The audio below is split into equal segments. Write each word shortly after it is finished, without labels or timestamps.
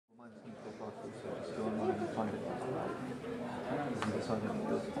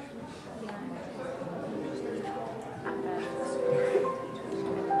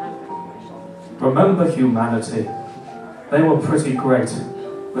Remember humanity. They were pretty great,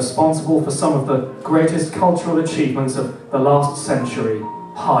 responsible for some of the greatest cultural achievements of the last century.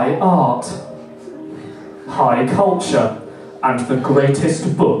 High art, high culture, and the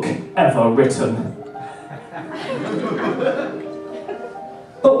greatest book ever written.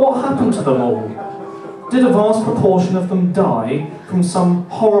 But what happened to them all? Did a vast proportion of them die from some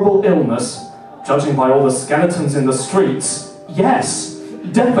horrible illness? Judging by all the skeletons in the streets, yes,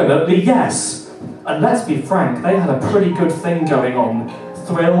 definitely yes. And let's be frank, they had a pretty good thing going on.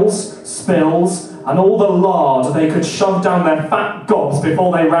 Thrills, spills, and all the lard they could shove down their fat gobs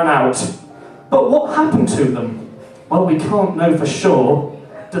before they ran out. But what happened to them? Well, we can't know for sure.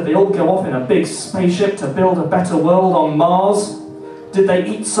 Did they all go off in a big spaceship to build a better world on Mars? Did they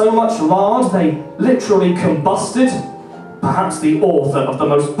eat so much lard they literally combusted? Perhaps the author of the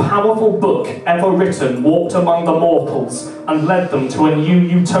most powerful book ever written walked among the mortals and led them to a new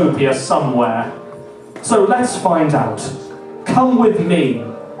utopia somewhere. So let's find out. Come with me,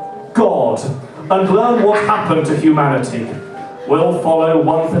 God, and learn what happened to humanity. We'll follow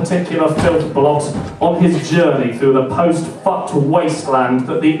one particular filth blot on his journey through the post-fucked wasteland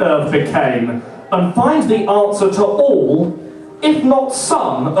that the Earth became, and find the answer to all, if not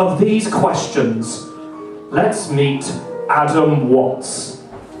some, of these questions. Let's meet Adam Watts,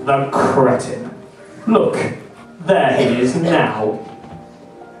 the cretin. Look, there he is now.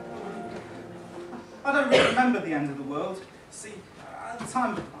 I don't really remember the end of the world. See, at the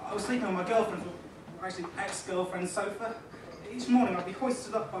time, I was sleeping on my girlfriend's, or actually ex-girlfriend's sofa. Each morning I'd be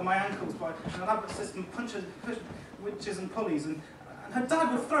hoisted up by my ankles by an elaborate system of punches, winches and pulleys, and her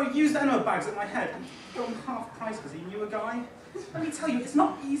dad would throw used enema bags at my head and go on half price because he knew a guy. Let me tell you, it's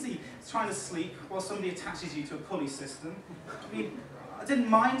not easy trying to sleep while somebody attaches you to a pulley system. I mean, I didn't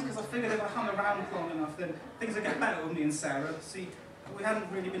mind because I figured if I hung around long enough, then things would get better with me and Sarah. See, we hadn't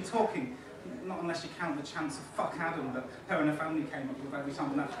really been talking. Not unless you count the chance of fuck Adam that her and her family came up with every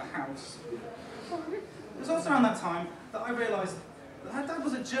time we left the house. It was also around that time that I realised that her dad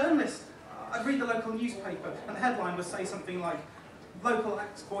was a journalist. I'd read the local newspaper and the headline would say something like, "Local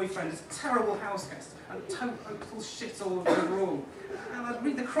ex-boyfriend is a terrible house guest and total shit all overall." And I'd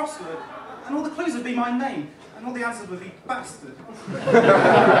read the crossword and all the clues would be my name and all the answers would be bastard.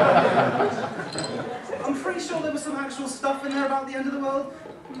 I'm pretty sure there was some actual stuff in there about the end of the world.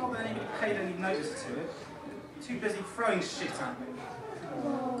 Not that anybody paid any notice to it. Too busy throwing shit at me.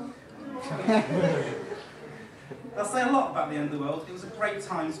 They'll say a lot about the end of the world. It was a great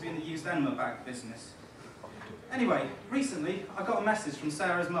time to be in the used enema bag business. Anyway, recently I got a message from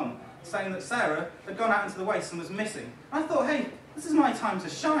Sarah's mum saying that Sarah had gone out into the waste and was missing. I thought, hey, this is my time to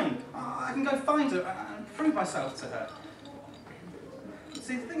shine. I can go find her and prove myself to her.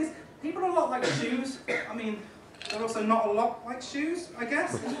 See, the thing is, people are a lot like shoes. I mean, they're also not a lot like shoes, I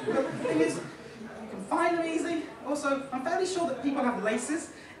guess. But the thing is, you can find them easy. Also, I'm fairly sure that people have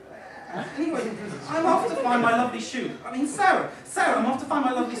laces. Anyway, I'm off to find my lovely shoe. I mean, Sarah, I'm off to find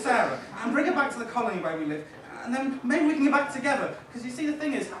my lovely Sarah and bring her back to the colony where we live. And then maybe we can get back together. Because you see, the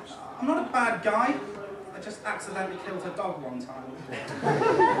thing is, I'm not a bad guy. I just accidentally killed her dog one time.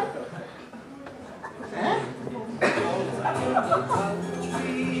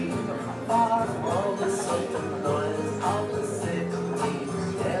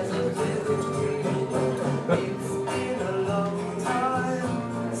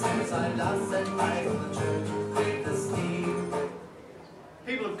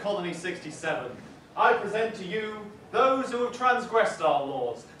 People of Colony 67, I present to you those who have transgressed our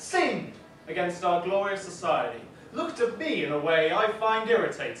laws, sinned against our glorious society, looked at me in a way I find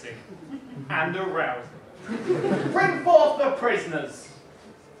irritating and arousing. Bring forth the prisoners.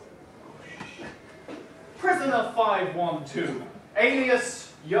 Prisoner 512,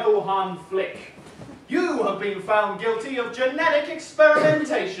 alias Johann Flick. You have been found guilty of genetic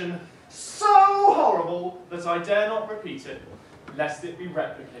experimentation so horrible that I dare not repeat it, lest it be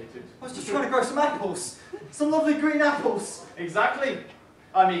replicated. I was just trying to grow some apples. Some lovely green apples. Exactly.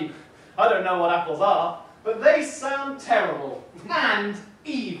 I mean, I don't know what apples are, but they sound terrible and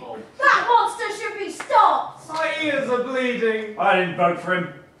evil. That monster should be stopped! My ears are bleeding. I didn't vote for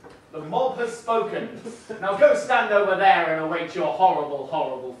him. The mob has spoken. Now go stand over there and await your horrible,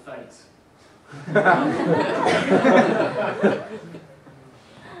 horrible fate.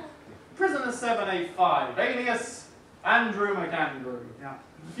 Prisoner 785, alias Andrew McKendrick. Yeah.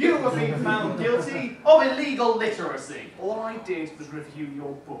 You have been found guilty of illegal literacy. All I did was review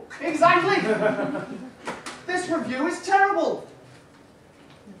your book. Exactly! This review is terrible.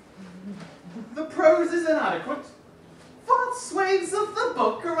 The prose is inadequate. Thoughts sway swathes of the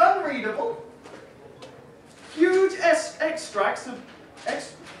book are unreadable. Huge extracts of...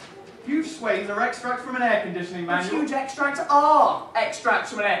 Huge swathes are extracts from an air conditioning manual. Huge extracts are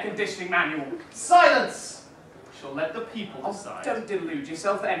extracts from an air conditioning manual. Silence! We shall let the people decide. Don't delude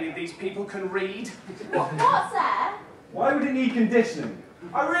yourself that any of these people can read. What's there? Why would it need conditioning?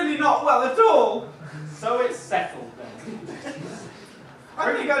 I'm really not well at all. So it's settled then.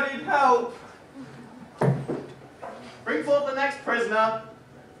 I think I need help. Bring forth the next prisoner.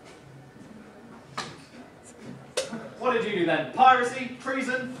 What did you do then? Piracy?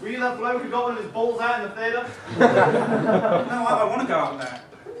 Treason? Were you that bloke who got one of his balls out in the theatre? No, I want to go out there.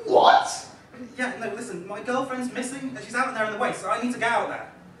 What? Yeah, no, listen, my girlfriend's missing, and she's out there in the waste, so I need to get out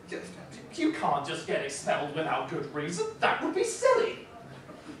there. You can't just get expelled without good reason. That would be silly.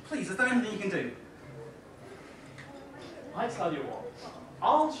 Please, is there anything you can do? I tell you what,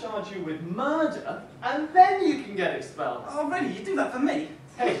 I'll charge you with murder, and then you can get expelled. Oh, really? You do that for me?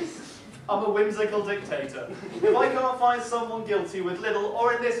 Hey, I'm a whimsical dictator. If I can't find someone guilty with little,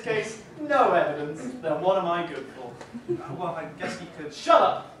 or in this case, no evidence, then what am I good for? Well, I guess you could... Shut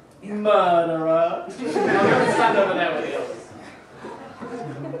up, murderer! I'm going to stand over there with the others.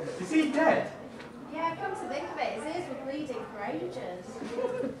 Is he dead? Yeah, come to think of it, his ears were bleeding for ages.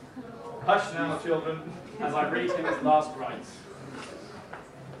 Hush now, children, as I read him his last rites.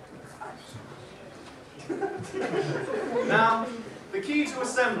 Now, the key to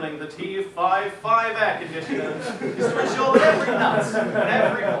assembling the T55 air conditioner is to ensure that every nut and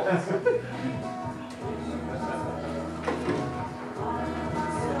every bolt.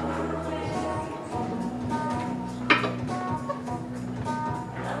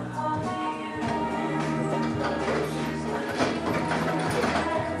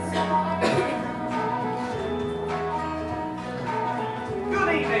 Good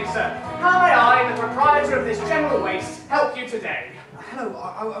evening, sir. How may I, the proprietor of this general waste, help you today? Hello,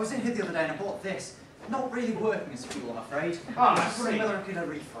 I was in here the other day and I bought this. Not really working as fuel, I'm afraid. Ah, I I was wondering see. whether I could get a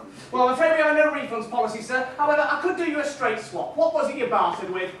refund. Well, I'm afraid we have no refunds policy, sir. However, I could do you a straight swap. What was it you bartered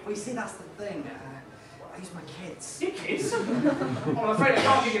with? Well, you see, that's the thing. I use my kids. Your kids? Well, I'm afraid I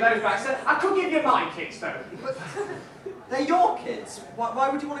can't give you those back, sir. I could give you my kids, though. But they're your kids. Why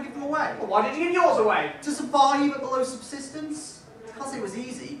would you want to give them away? Well, why did you give yours away? To survive at below subsistence? Because it was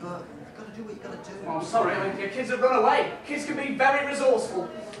easy, but you've got to do what you've got to do. Oh, I'm sorry, I mean, your kids have run away. Kids can be very resourceful.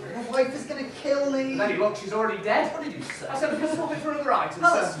 My wife is going to kill me. Then look, she's already dead. What did you say? I said because swap it for another item,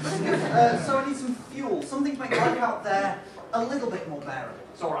 Oh, sir. that's good. So I need some fuel, something to make life out there a little bit more bearable.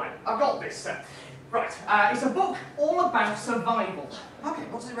 It's all right. I've got this, sir. Right, it's a book all about survival. Okay,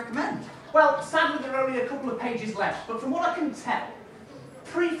 what does it recommend? Well, sadly there are only a couple of pages left, but from what I can tell,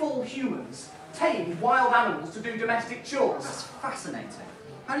 pre-fall humans tamed wild animals to do domestic chores. That's fascinating.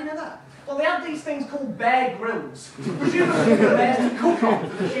 How do you know that? Well, they had these things called bear grills, presumably for the bears to cook on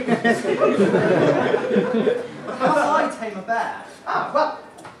for the humans. How do I tame a bear? Ah, well,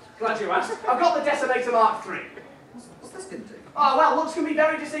 glad you asked. I've got the Decimator Mark III. What's this going to do? Oh, well, looks can be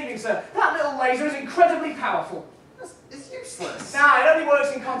very deceiving, sir. That little laser is incredibly powerful. It's useless. Nah, it only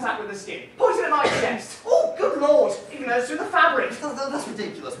works in contact with the skin. Point it at my chest. Oh, good lord. Even goes through the fabric. That's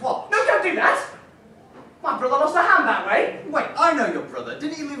ridiculous. What? No, don't do that. My brother lost a hand that way. Wait, I know your brother.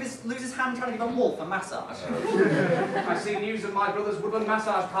 Didn't he lose his hand trying to give a wolf a massage? I see news of my brother's woodland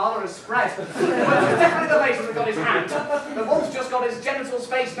massage parlour has spread. Well, it's definitely the laser that got his hand. The wolf's just got his genitals,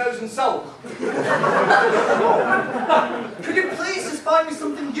 face, nose and soul. Could you please just find me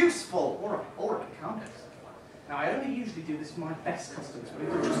something useful? All right, calm down. Now, I only usually do this for my best customers, but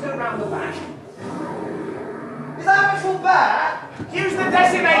if we just go round the back. Is that an actual bear? Use the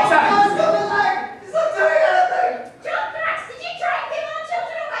Decimator! Oh, it's got a leg! It's not doing anything! John Max, did you try and give our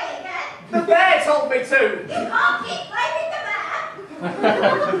children away again? The bear told me to! You can't keep blaming the bear!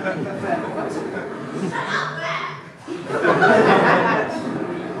 Shut up, bear!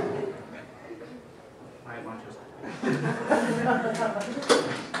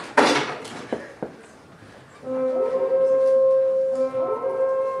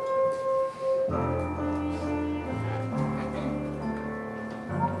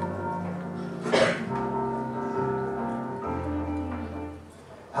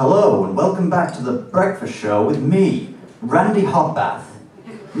 Hello and welcome back to the breakfast show with me, Randy Hotbath.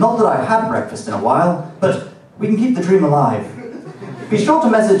 Not that I've had breakfast in a while, but we can keep the dream alive. Be sure to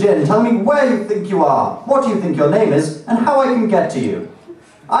message in, tell me where you think you are, what you think your name is, and how I can get to you.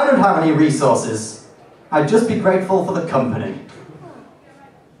 I don't have any resources. I'd just be grateful for the company.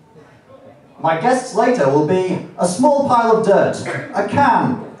 My guests later will be a small pile of dirt, a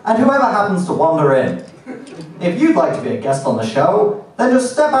can, and whoever happens to wander in. If you'd like to be a guest on the show, then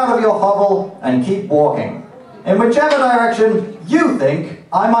just step out of your hovel and keep walking. in whichever direction you think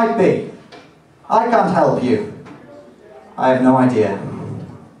I might be. I can't help you. I have no idea.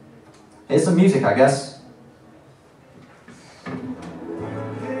 Here's some music, I guess.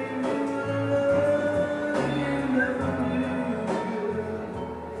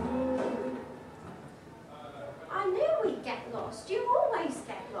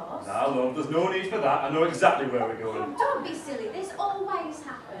 There's no need for that. I know exactly where we're going. Oh, don't be silly. This always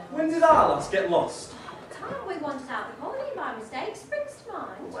happens. When did our last get lost? The time we wandered out the colony by mistake springs to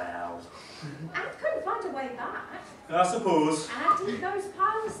mind. Well. And couldn't find a way back. I suppose. And had to eat those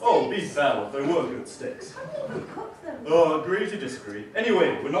pile of sticks. Oh, be fair, love, they were good sticks. Couldn't even cook them. Oh, agree to disagree.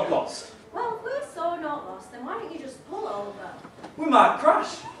 Anyway, we're not lost. Well, if we're so not lost, then why don't you just pull over? We might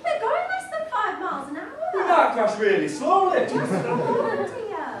crash. We're going less than 5 miles an hour. We might crash really slowly. Just hold on, dear.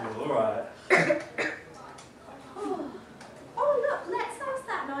 Alright. Oh, look, let's ask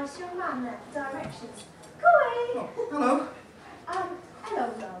that nice young man there for directions. Go away. Oh, hello. Hello,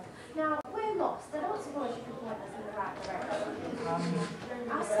 love. Now, we're lost. I don't suppose you can point us in the right direction.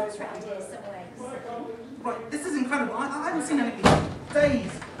 Our son's round here somewhere. Right, this is incredible. I haven't seen anything in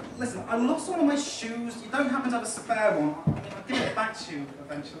days. Listen, I lost one of my shoes. You don't happen to have a spare one. I mean, I'll give it back to you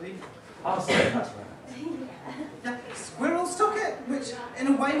eventually. I'll say that's right. Yeah, squirrels took it, which in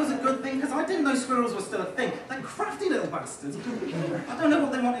a way was a good thing, because I didn't know squirrels were still a thing. They're crafty little bastards. I don't know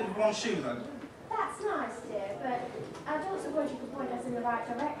what they wanted with one shoe, though. That's nice, dear, but I don't suppose you can point us in the right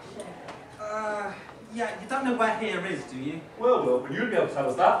direction. Yeah, you don't know where here is, do you? Well, but you'd be able to tell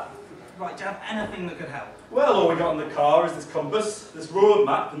us that. Right, do you have anything that could help? Well, all we got in the car is this compass, this road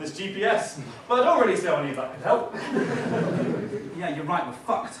map, and this GPS. But I don't really see how any of that could help. Yeah, you're right, we're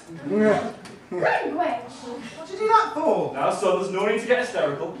fucked. Language! What'd you do that for? Now, son, there's no need to get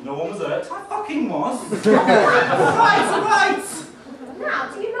hysterical. No one was hurt. I fucking was. right!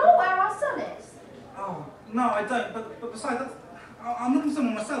 Now, do you know where our son is? Oh, no, I don't, but besides that, I'm looking for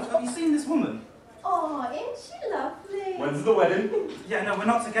someone myself. Have you seen this woman? Oh, isn't she lovely? When's the wedding? Yeah, no, we're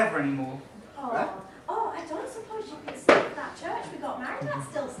not together anymore. Oh, I don't suppose you can see if that church we got married at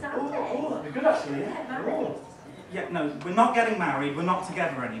still standing. Oh, that'd be good actually. Get married. Yeah, no, we're not getting married, we're not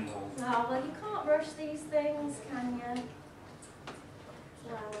together anymore. Oh, well, you can't rush these things, can you?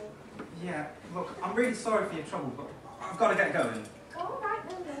 Well... Yeah, look, I'm really sorry for your trouble, but I've got to get going. All right,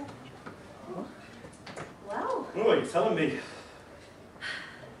 then. Well... Oh, you're telling me.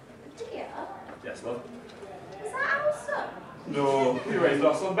 Dear? Yes, love. Is that our son? No, we raised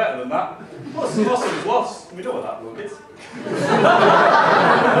our son better than that. Lost is lost. We know what that look is.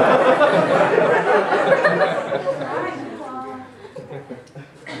 Right, you are.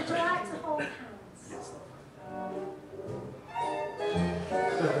 Would you like to hold hands? Yes, love.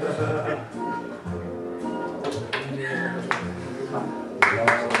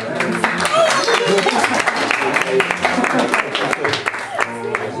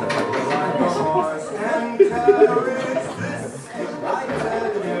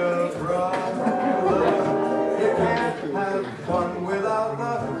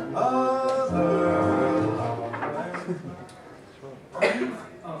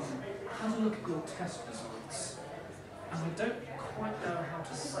 Had a look at your test results, and I don't quite know how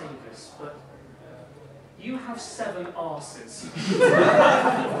to say this, but you have 7 arses.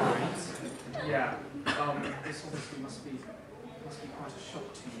 Yeah. This obviously must be quite a shock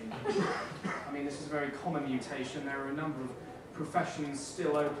to you. I mean, this is a very common mutation. There are a number of professions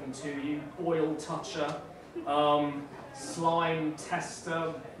still open to you: oil toucher, slime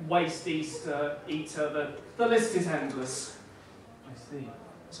tester, waste eater. The list is endless. I see.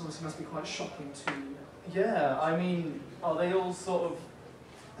 This obviously must be quite shocking to you. Yeah, I mean, are they all sort of...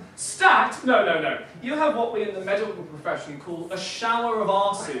 Stacked? No. You have what we in the medical profession call a shower of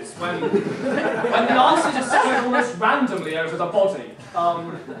arses, when the arses are spread almost randomly over the body.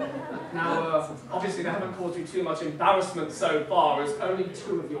 Now, obviously they haven't caused you too much embarrassment so far, as only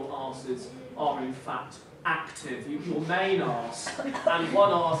 2 of your arses are in fact active. Your main arse, and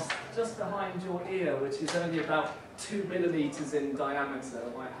one arse just behind your ear, which is only about 2 millimetres in diameter.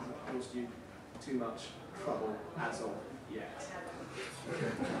 Why it hasn't caused you too much trouble as of yet.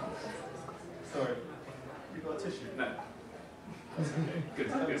 Sorry, you got a tissue? No.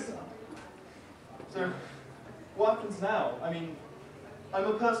 Good. So, what happens now? I mean, I'm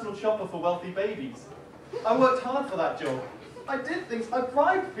a personal shopper for wealthy babies. I worked hard for that job. I did things, I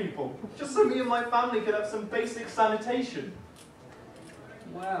bribed people, just so me and my family could have some basic sanitation.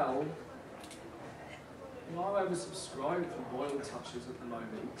 Well, we are oversubscribed for royal touches at the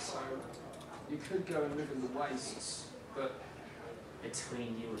moment, so you could go and live in the wastes, but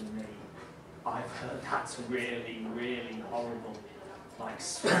between you and me, I've heard that's really, really horrible. like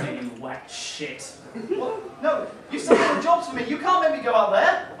swimming in wet shit. What? No, you said there were jobs for me. You can't let me go out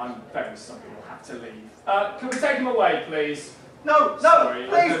there. I'm very sorry, we'll have to leave. Can we take him away, please? No, Sorry,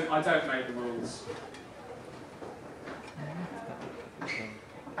 please. I don't make the rules.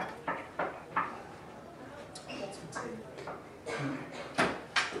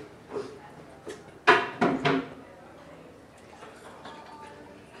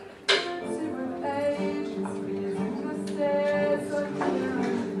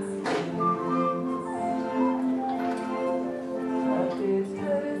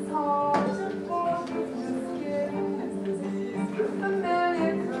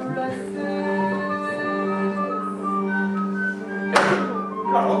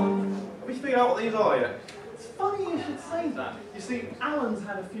 These are you? It's funny you should say that. You see, Alan's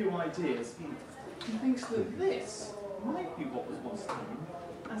had a few ideas. He thinks that this might be what was once known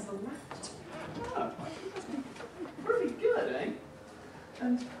as the laptop. Oh, that's pretty good, eh?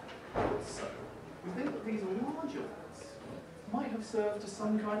 And also, we think that these larger ones might have served as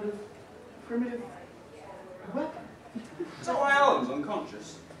some kind of primitive weapon. Is that why Alan's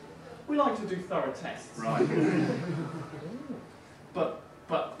unconscious? We like to do thorough tests. Right.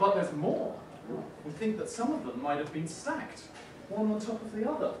 But there's more. We think that some of them might have been stacked, one on top of the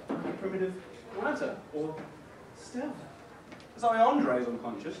other, like a primitive ladder or stair. Is that why Andre's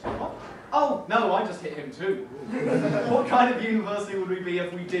unconscious? What? Oh, no, I just hit him too. What kind of university would we be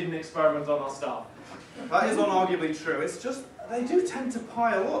if we didn't experiment on our staff? That is unarguably true. It's just, they do tend to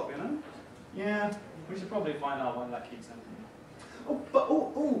pile up, you know? Yeah, we should probably find out why that keeps happening.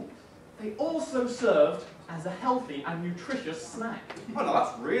 They also served as a healthy and nutritious snack. Oh no,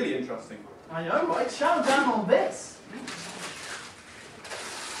 that's really interesting. I know, right? Chow down on this.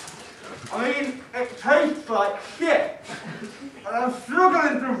 I mean, it tastes like shit. And I'm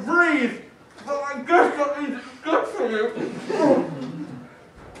struggling to breathe. But I guess that means it's good for you.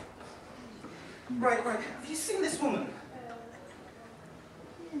 Right. Have you seen this woman?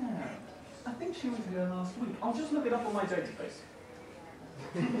 Yeah, I think she was here last week. I'll just look it up on my database.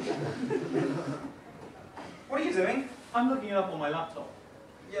 What are you doing? I'm looking it up on my laptop.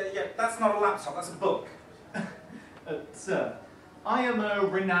 Yeah, that's not a laptop, that's a book. Sir, I am a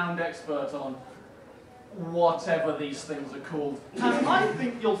renowned expert on whatever these things are called, and I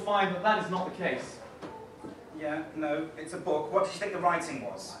think you'll find that that is not the case. Yeah, no, it's a book. What did you think the writing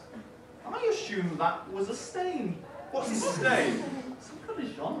was? I assume that was a stain. What's a stain? Some kind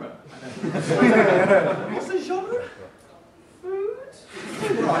of genre. What's a genre? Food?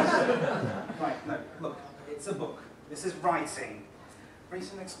 Right, no, look, it's a book. This is writing.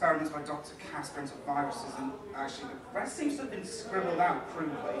 Recent experiments by Dr. Casper into viruses, and actually the rest seems to have been scribbled out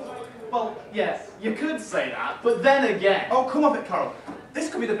crudely. Well, yes, you could say that, but then again... Oh, come off it, Carol. This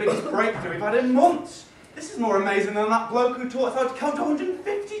could be the biggest breakthrough we've had in months. This is more amazing than that bloke who taught us how to count to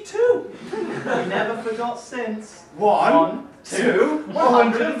 152. We never forgot since. 1, 2,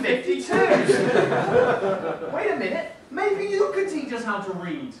 152. Wait a minute, maybe you could teach us how to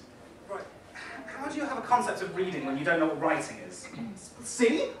read. Right, how do you have a concept of reading when you don't know what writing is?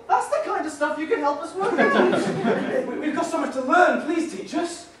 See? That's the kind of stuff you can help us work out. We've got so much to learn. Please teach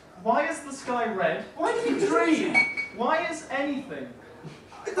us. Why is the sky red? Why do you dream? Why is anything?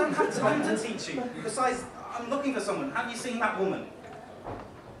 I don't have time to teach you. Besides, I'm looking for someone. Have you seen that woman?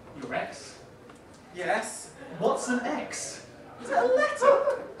 Your ex? Yes. What's an ex? Is it a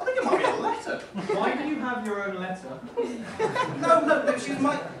letter? I think it might be a letter. Why do you have your own letter? No, she's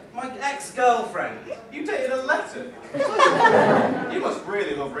my ex-girlfriend. You dated a letter? You must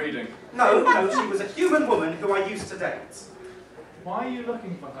really love reading. No, she was a human woman who I used to date. Why are you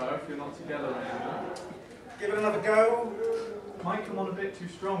looking for her if you're not together anymore? Give it another go. Might come on a bit too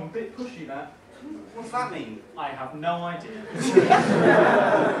strong, a bit pushy that. What's that mean? I have no idea.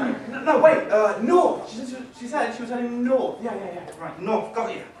 No, wait, north. She said she was heading north. Yeah. Right, north,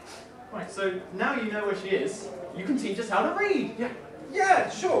 got you. Right, so now you know where she is, you can teach us how to read. Yeah,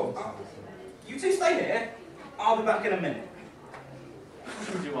 sure. You two stay here. I'll be back in a minute. What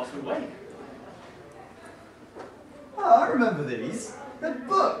should we do whilst we wait? Oh, I remember these. They're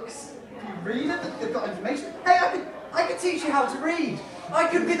books. You read them, they've got information. Hey, I could teach you how to read. I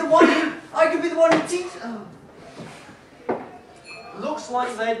could be the one who teach. Oh. Looks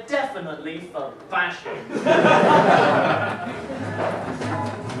like they're definitely for bashing.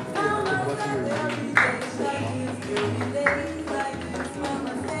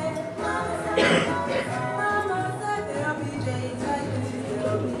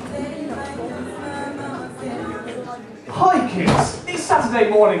 Hi kids, it's Saturday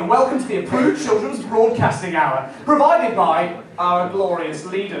morning and welcome to the Approved Children's Broadcasting Hour, provided by our glorious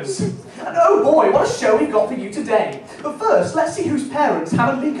leaders. And oh boy, what a show we've got for you today. But first, let's see whose parents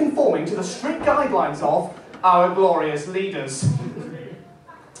haven't been conforming to the strict guidelines of our glorious leaders.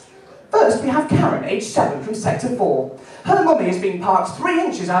 First, we have Karen, age 7, from Sector 4. Her mummy has been parked 3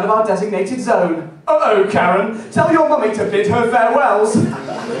 inches out of our designated zone. Uh-oh, Karen, tell your mummy to bid her farewells.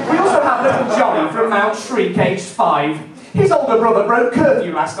 We also have little Johnny from Mount Shriek, aged 5. His older brother broke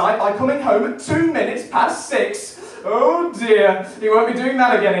curfew last night by coming home at 2 minutes past 6. Oh dear, he won't be doing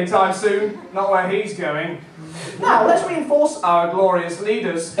that again anytime soon. Not where he's going. Now, let's reinforce our glorious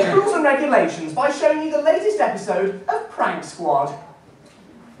leaders' rules and regulations by showing you the latest episode of Prank Squad.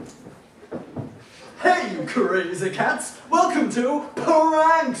 Hey, you crazy cats! Welcome to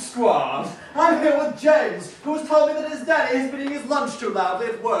Prank Squad! I'm here with James, who has told me that his daddy has been eating his lunch too loudly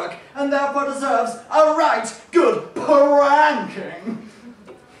at work, and therefore deserves a right good pranking!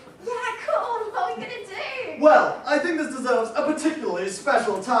 Yeah, come on, what are we gonna do? Well, I think this deserves a particularly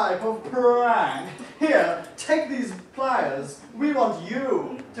special type of prank. Here, take these pliers. We want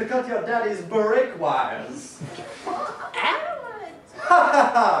you to cut your daddy's brick wires. What? Ha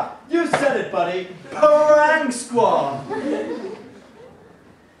ha ha! You said it, buddy. Prank Squad!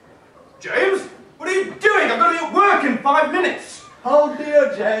 James, what are you doing? I've got to be at work in 5 minutes. Oh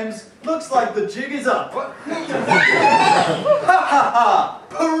dear, James. Looks like the jig is up. Ha ha ha!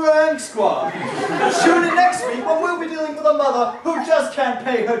 Prank Squad! Tune in next week when we'll be dealing with a mother who just can't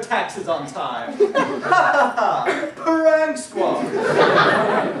pay her taxes on time. Ha ha ha! Prank Squad!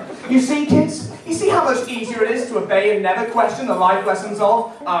 You see, kids? You see how much easier it is to obey and never question the life lessons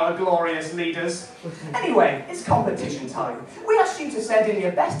of our glorious leaders? Anyway, it's competition time. We asked you to send in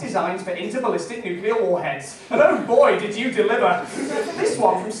your best designs for interballistic nuclear warheads. And oh boy, did you deliver! This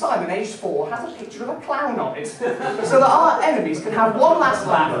one from Simon, aged 4, has a picture of a clown on it, so that our enemies can have one last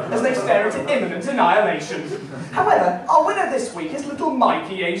laugh as they stare into imminent annihilation. However, our winner this week is little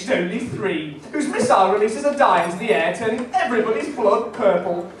Mikey, aged only 3, whose missile releases a dye into the air, turning everybody's blood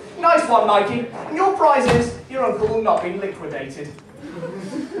purple. Nice one, Mikey. And your prize is your uncle will not be liquidated.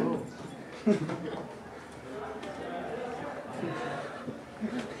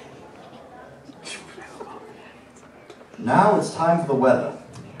 Now it's time for the weather.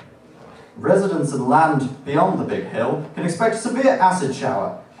 Residents of the land beyond the big hill can expect a severe acid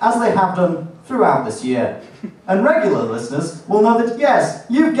shower, as they have done throughout this year. And regular listeners will know that, yes,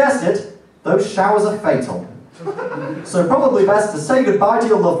 you've guessed it, those showers are fatal. So probably best to say goodbye to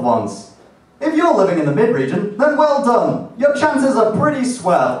your loved ones. If you're living in the mid-region, then well done. Your chances are pretty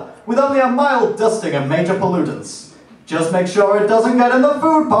swell, with only a mild dusting of major pollutants. Just make sure it doesn't get in the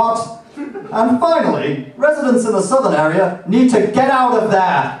food pot. And finally, residents in the southern area need to get out of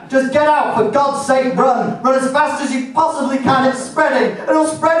there. Just get out, for God's sake, run. Run as fast as you possibly can. It's spreading. It'll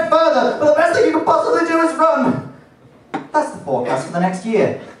spread further, but the best thing you can possibly do is run. That's the forecast for the next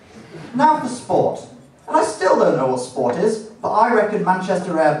year. Now for sport. And I still don't know what sport is, but I reckon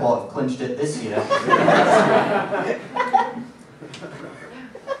Manchester Airport have clinched it this year.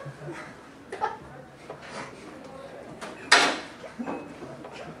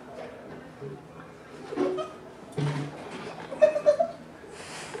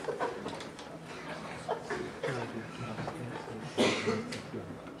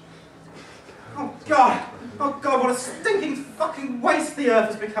 Oh God, what a stinking fucking waste the earth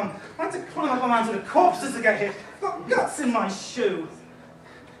has become. I had to climb up a mountain of corpses to get here. I've got guts in my shoe.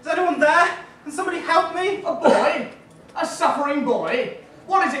 Is anyone there? Can somebody help me? A boy? A suffering boy?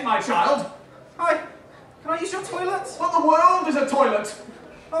 What is it, my child? Hi, can I use your toilet? But the world is a toilet.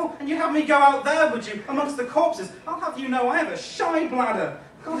 Oh, and you'd have me go out there, would you, amongst the corpses? I'll have you know I have a shy bladder.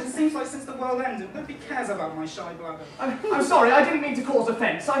 God, it seems like since the world ended, nobody cares about my shy bladder. I'm sorry, I didn't mean to cause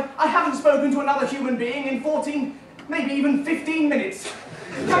offence. I haven't spoken to another human being in 14, maybe even 15 minutes.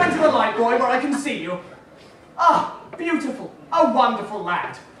 Come into the light, boy, where I can see you. Ah, beautiful. A wonderful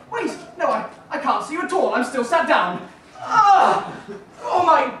lad. Wait, no, I can't see you at all. I'm still sat down. Ah! Oh,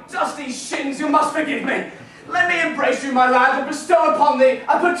 my dusty shins, you must forgive me. Let me embrace you, my lad, and bestow upon thee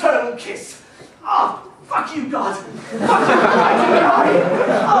a paternal kiss. Ah! Fuck you, God! Fuck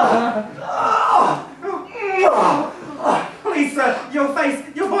you, Please, sir, your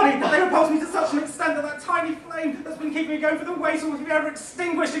face, your body, they repulse me to such an extent that that tiny flame that's been keeping me going for the waste will be ever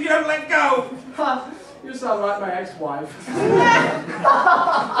extinguished if you don't let go. You sound like my ex-wife.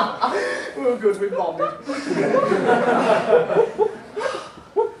 We're good, we bonded.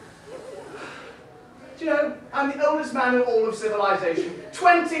 Do you know, I'm the oldest man in all of civilization.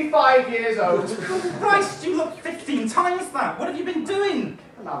 25 years old. Christ, you look 15 times that. What have you been doing?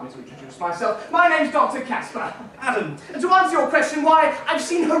 And allow me to introduce myself. My name's Dr. Casper. Adam. And to answer your question, why, I've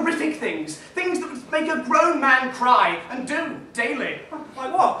seen horrific things. Things that would make a grown man cry, and do, daily.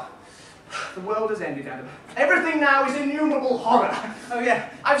 Like what? The world has ended, Adam. Everything now is innumerable horror. Oh, yeah.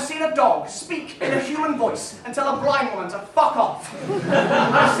 I've seen a dog speak in a human voice and tell a blind woman to fuck off.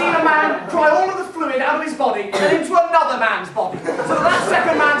 I've seen a man cry all of the fluid out of his body and into another man's body, so that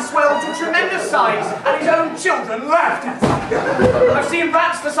second man swelled to tremendous size and his own children laughed at him. I've seen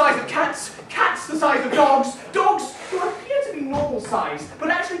rats the size of cats, cats the size of dogs, dogs who appear to be normal size, but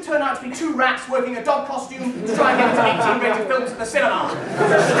actually turn out to be two rats working a dog costume to try and get into 18-rated films at the cinema.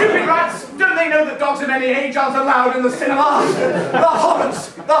 Stupid rats! Don't they know that dogs of any age aren't allowed in the cinema?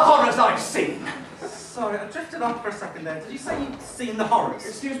 The horrors I've seen. Sorry, I drifted off for a second there. Did you say you'd seen the horrors?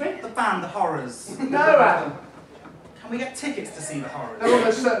 Excuse me? The band, the Horrors. No, Adam. Can we get tickets to see the Horrors? They're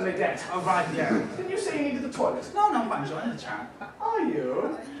almost certainly dead. Oh, right, yeah. Didn't you say you needed the toilet? No, I'm enjoying the chat. Are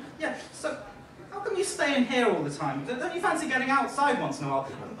you? Yeah, so how come you stay in here all the time? Don't you fancy getting outside once in a while?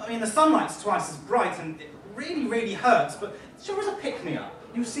 I mean, the sunlight's twice as bright and it really, really hurts, but it sure is a pick-me-up.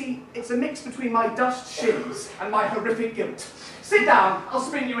 You see, it's a mix between my dust shins and my horrific guilt. Sit down, I'll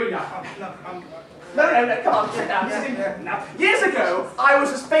spin you in now. No, come on, sit down. Now, years ago, I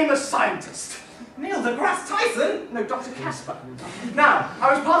was a famous scientist. Neil deGrasse Tyson? No, Dr. Casper. Now,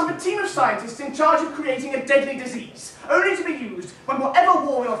 I was part of a team of scientists in charge of creating a deadly disease, only to be used when whatever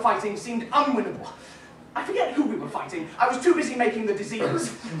war we were fighting seemed unwinnable. I forget who we were fighting. I was too busy making the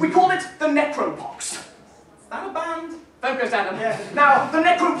disease. We called it the Necropox. Is that a band? Focus, Adam. Yeah. Now, the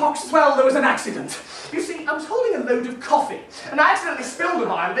Necropox, well, there was an accident. You see, I was holding a load of coffee, and I accidentally spilled a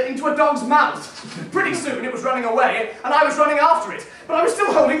vial of it into a dog's mouth. Pretty soon it was running away, and I was running after it, but I was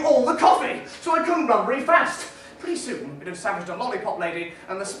still holding all the coffee, so I couldn't run very fast. Pretty soon, it had savaged a lollipop lady,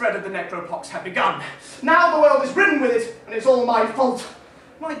 and the spread of the Necropox had begun. Now the world is ridden with it, and it's all my fault.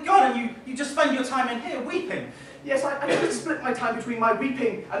 My God, and you just spend your time in here weeping. Yes, I just split my time between my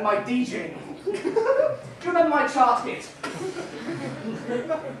weeping and my DJing. Do you remember my chart hit?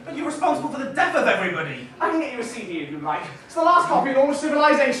 But you're responsible for the death of everybody. I can get you a CD if you like. It's the last copy of All of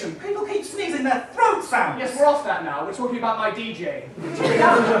Civilization. People keep sneezing their throat sounds. Yes, we're off that now. We're talking about my DJ.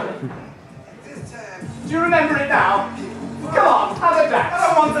 Do you remember it now? Come on, have a dance. I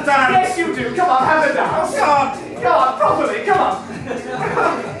don't want to dance. Yes, you do. Come on, have a dance. Oh, God. Come on, properly. Come on.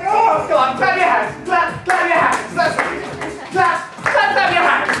 Come on, clap your hands. Clap your hands. That's right. Clap your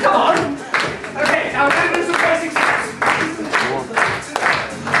hands. Come on. Okay, now we're going to do some basic steps.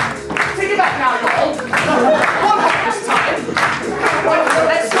 Take it back now, you all. One hop this time. Right foot,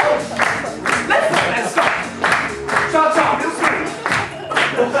 let's stop. Left foot, let's stop. Cha-cha, real smooth.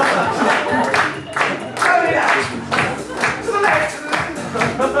 Turn it out. To the left.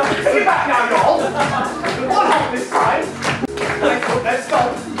 Take it back now, you all. One hop this time. Right foot, let's stop.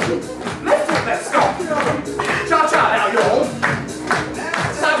 Left foot, let's stop. Cha-cha now, you all.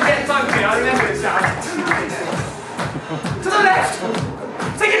 Time to get funky, I remember this now. To the left!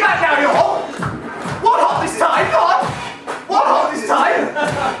 Take it back now, you all! One hop this time, come on! One hop this time!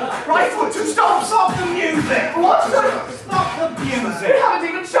 Right foot to stop! Stop the music! What? Stop the music! We haven't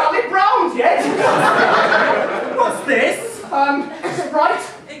even Charlie Browned yet! What's this? Sprite?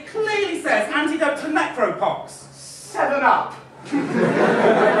 It clearly says antidote to Necropox. 7-Up. What are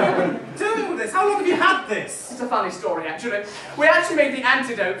you doing with this? How long have you had this? It's a funny story, actually. We actually made the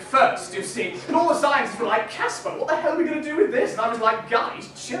antidote first, you see. And all the scientists were like, Casper, what the hell are we going to do with this? And I was like, guys,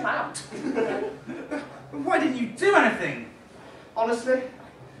 chill out. Why didn't you do anything? Honestly,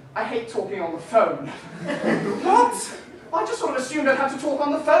 I hate talking on the phone. What? I just sort of assumed I'd have to talk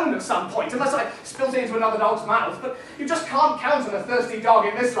on the phone at some point, unless I spilled it into another dog's mouth. But you just can't count on a thirsty dog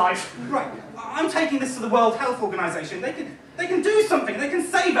in this life. Right, I'm taking this to the World Health Organization. They can do something. They can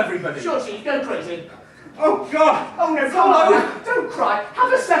save everybody. Sure, Chief, go crazy. Oh, God. Oh, no, come on. Don't cry.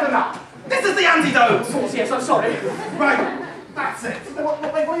 Have a 7-Up. This is the antidote. Of course, yes, I'm sorry. Right, that's it.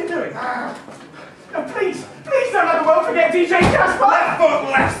 What are you doing? No, please don't let the world forget DJ Casper! Left foot,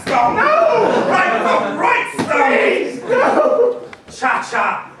 left stop! No! Right foot, right stop! Please, no!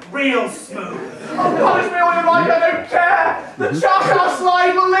 Cha-cha, real smooth. Oh, punish me all you like, I don't care! The cha-cha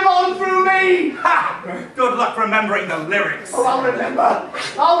slide will live on through me! Ha! Good luck remembering the lyrics. Oh, I'll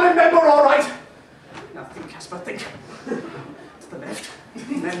remember, all right. Now think, Casper, think. To the left,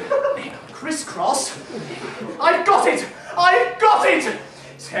 and then crisscross. I've got it!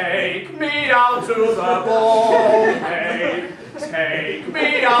 Take me out to the ballgame. Take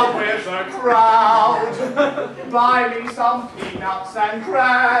me out with the crowd. Buy me some peanuts and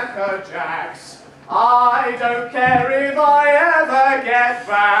Cracker Jacks. I don't care if I ever get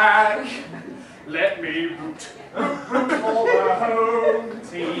back. Let me root for the home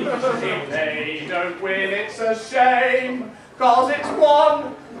team. If they don't win, it's a shame, 'cause it's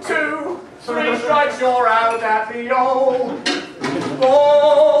 1, 2, 3 strikes, you're out at the old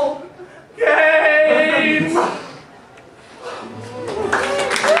ball game.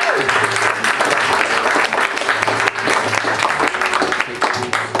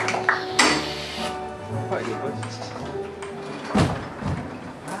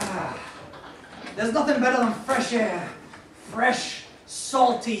 There's nothing better than fresh air. Fresh,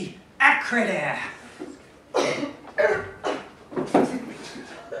 salty, acrid air.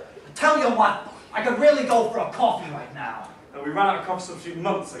 Tell you what, I could really go for a coffee right now. We ran out of coffee substitute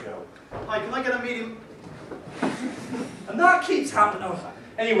months ago. Hi, can I get a medium? And that keeps happening. Oh.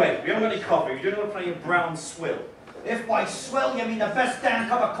 Anyway, we haven't got any coffee. We do want to play a brown swill. If by swell you mean the best damn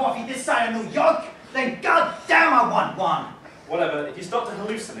cup of coffee this side of New York, then goddamn I want one. Whatever, if you start to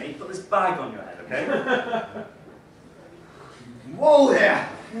hallucinate, put this bag on your head, okay? Whoa there!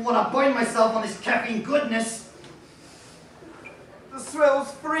 I want to burn myself on this caffeine goodness. The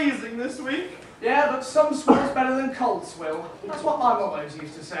swell's freezing this week. Yeah, but some swill's better than cold swill. That's what my mum always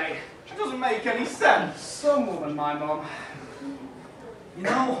used to say. It doesn't make any sense. Some woman, my mum. You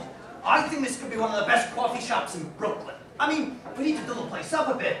know, I think this could be one of the best coffee shops in Brooklyn. I mean, we need to do the place up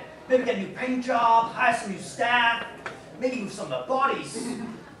a bit. Maybe get a new paint job, hire some new staff, maybe move some of the bodies.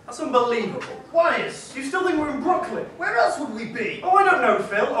 That's unbelievable. What is? You still think we're in Brooklyn? Where else would we be? Oh, I don't know,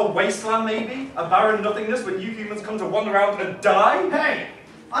 Phil. A wasteland, maybe? A barren nothingness where you humans come to wander around and die? Hey,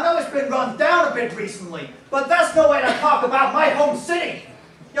 I know it's been run down a bit recently, but that's no way to talk about my home city.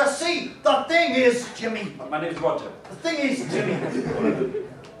 You see, the thing is, Jimmy. My name's Roger. The thing is, Jimmy,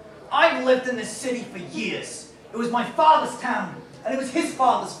 I've lived in this city for years. It was my father's town, and it was his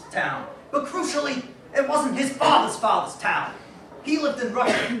father's town. But crucially, it wasn't his father's town. He lived in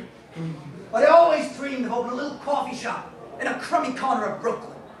Russia. But I always dreamed of opening a little coffee shop in a crummy corner of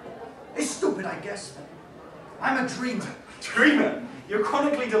Brooklyn. It's stupid, I guess. I'm a dreamer. Dreamer? You're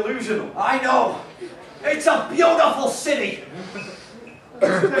chronically delusional. I know. It's a beautiful city.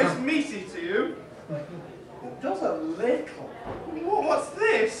 Does it taste meaty to you? It does a little. What's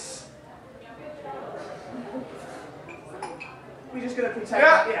this? We're just going to pretend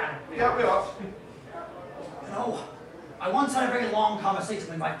that, Yeah, we are. You know, I once had a very long conversation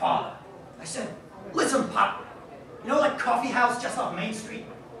with my father. I said, listen, Pop, you know that coffee house just off Main Street?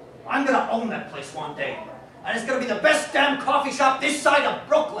 I'm gonna own that place one day. And it's gonna be the best damn coffee shop this side of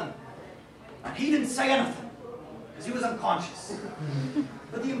Brooklyn. And he didn't say anything, because he was unconscious.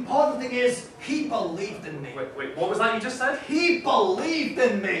 But the important thing is, he believed in me. Wait, what was that you just said? He believed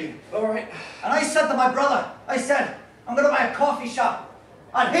in me. All right. And I said to my brother, I said, I'm gonna buy a coffee shop.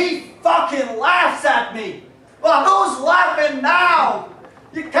 And he fucking laughs at me. Well, who's laughing now?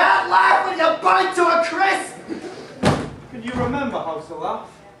 You can't laugh when you bite to a crisp. Can you remember how to laugh?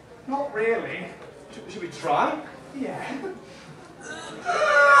 Not really. Should we try? Yeah.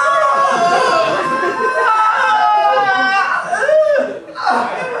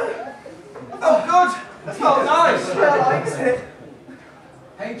 Oh, good. That smells nice. Yeah, likes it.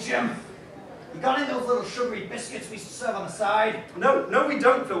 Hey, Jim. You got any of those little sugary biscuits we serve on the side? No, we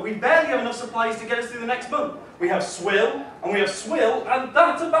don't, Phil. We barely have enough supplies to get us through the next month. We have swill, and we have swill, and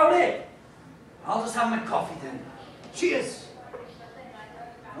that's about it. I'll just have my coffee then. Cheers.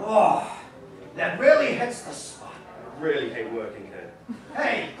 Oh, that really hits the spot. I really hate working here.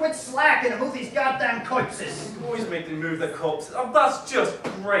 Hey, quit slacking and move these goddamn corpses. You always make them move their corpses. Oh, that's just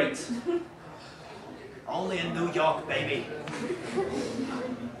great. Only in New York, baby.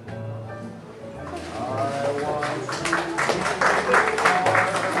 I want to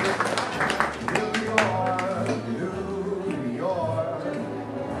New York,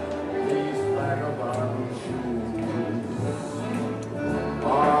 these vagabond shoes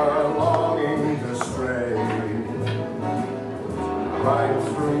are longing to stray right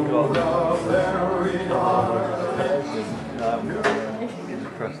through the very heart.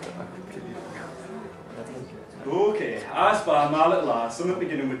 Okay, I spy my little lass, something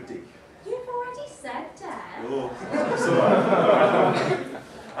beginning with D. You've already said Dad. Oh, so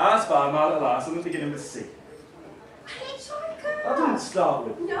I spy my little lass, something beginning with C. Hitchhiker! That didn't start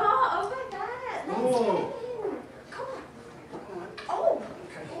with. No, over there. Let's Oh. get in. Come on. Oh.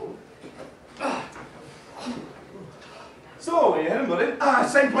 So, where you heading, buddy?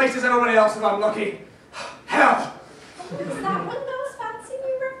 Same place as everybody else if I'm lucky. Hell! Is that one of those fancy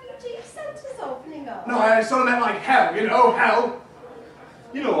new refugee centres opening up? No, I sort of meant like hell, you know, hell.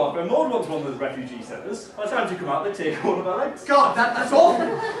 You know what, Maud wants one of those refugee centres. By the time you come out, they take all of our legs. God, that's awful.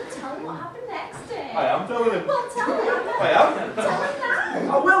 Well, tell him what happened next day. I am telling him. Well, tell him. I am. Tell him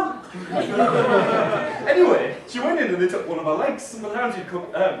now. Oh, well, Anyway, she went in and they took one of her legs, and by the time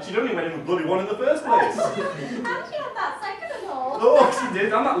she'd only went in with bloody one in the first place. And she had that second and all. Oh, she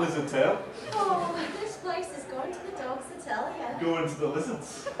did, and that lizard tail. Oh, this place is going to the dogs, I tell you. Going to the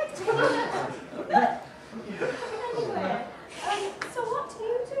lizards. Anyway, so what do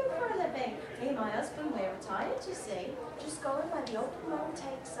you do for a living? Me and my husband, we're retired, you see. Just going where the open road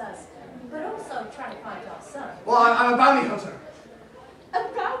takes us. But also trying to find our son. Well, I'm a bounty hunter. A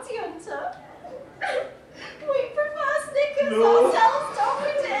bounty hunter? We prefer Snickers ourselves, don't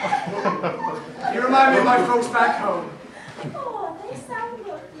we, dear? You remind me of my folks back home. Oh, they sound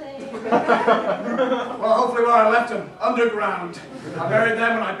lovely. Well, hopefully where I left them, underground. I buried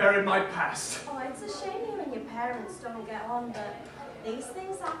them when I buried my past. Oh, it's a shame you and your parents don't get on, but these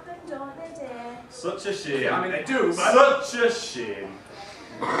things happen, don't they, dear? Such a shame. Yeah, I mean, they do, but... Such a shame.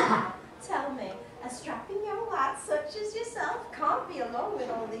 Tell me, a strapping young lad such as yourself can't be alone with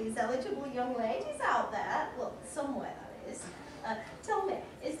all these eligible young ladies out there. Well, somewhere, that is. Tell me,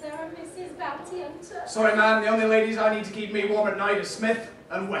 is there a Mrs. Bounty Hunter? Sorry, ma'am, the only ladies I need to keep me warm at night are Smith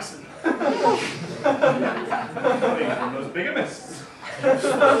and Wesson. Those bigamists.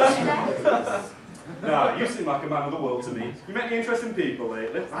 Nah, you seem like a man of the world to me. You met any interesting people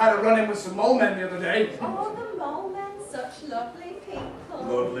lately? I had a run-in with some mole men the other day. Oh, the mole men, such lovely people.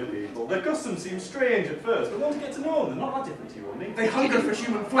 Lovely people. Their customs seem strange at first, but once you get to know them, they're not that different to you or me. They hunger for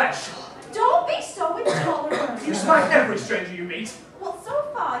human flesh. Don't be so intolerant. You smack every stranger you meet. Well, so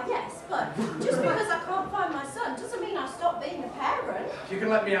far, yes, but just because I can't find my son doesn't mean I stop being a parent. You can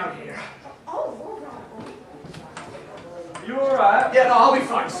let me out here. Oh, all right. You alright? Yeah, no, I'll be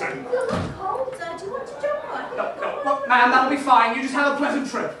fine, sir. You look cold. Do you want to jump on? No, look, ma'am, that'll be fine. You just have a pleasant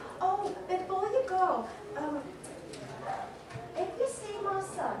trip. Oh, before you go, if you see my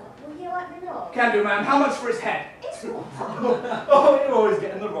son, will you let me know? Can do, ma'am. How much for his head? It's not. Oh, you're always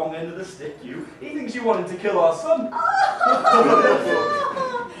getting the wrong end of the stick, you. He thinks you wanted to kill our son.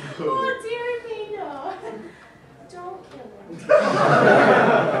 Oh, dear me, no. Don't kill him.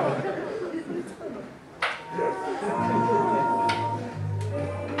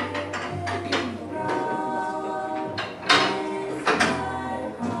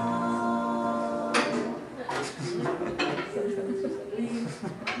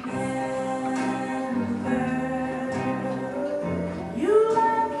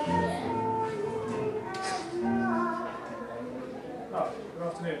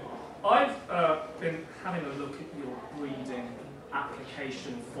 I've been having a look at your breeding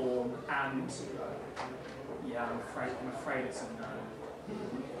application form, and yeah, I'm afraid it's a no.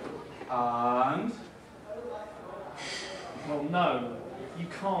 And? Well, no, you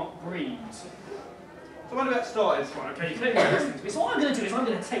can't breed. So when do we get started? Right, okay, you can only listen to me. So what I'm going to do is I'm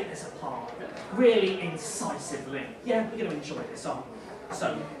going to take this apart really incisively. Yeah, we're going to enjoy this, aren't we?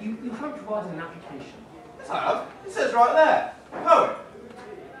 So, you haven't provided an application. Yes, I have. It says right there. Poet.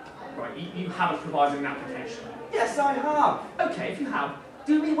 Right, you haven't provided an application. Yes, I have. Okay, if you have,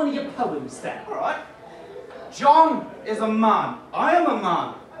 do me one of your poems then. Alright. John is a man. I am a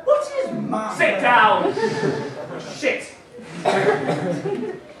man. What is man? Sit down! Shit!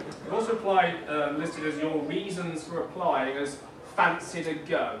 You also listed as your reasons for applying as fancy to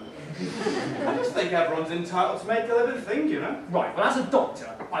go. I just think everyone's entitled to make a living thing, you know? Right, well as a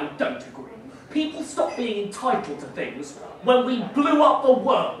doctor, I don't agree. People stopped being entitled to things when we blew up the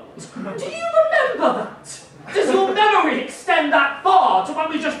world. Do you remember that? Does your memory extend that far to when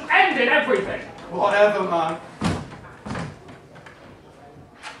we just ended everything? Whatever, man.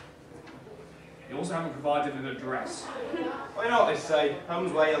 You also haven't provided an address. Well, you know what they say,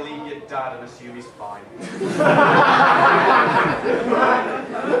 home's where you leave your dad and assume he's fine.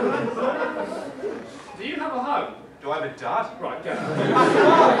 Do you have a home? Do I have a dad? Right, go.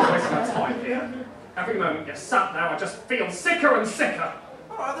 I'm wasting my time here. Every moment you're sat there, I just feel sicker and sicker.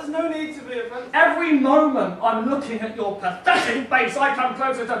 Alright, there's no need to be offended. Every moment I'm looking at your pathetic face, I come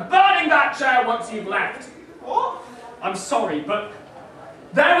closer to burning that chair once you've left. What? I'm sorry, but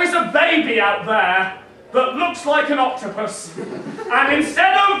there is a baby out there that looks like an octopus. And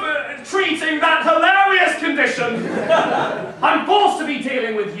instead of treating that hilarious condition, I'm forced to be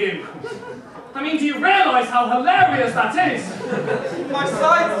dealing with you. I mean, do you realise how hilarious that is? My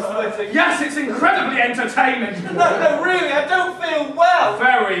sides are splitting. Yes, it's incredibly entertaining. No, really, I don't feel well.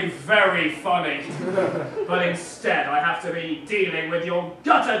 Very, very funny. But instead, I have to be dealing with your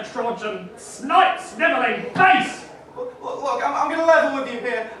gutter-trodden, snivelling face. Look, I'm going to level with you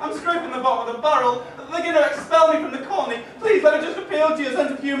here. I'm scraping the bottom of the barrel. They're going to expel me from the colony. Please, let me just appeal to your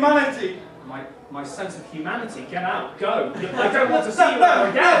sense of humanity. My sense of humanity, get out, go. I don't want to see you ever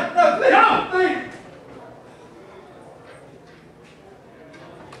again. No, please, go! please.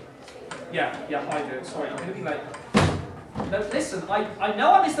 Yeah, hi, Joe. Sorry, I'm going to be late. No, listen, I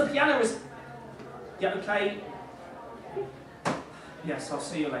know I missed the piano. Yeah, okay. Yes, I'll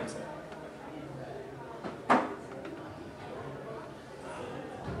see you later.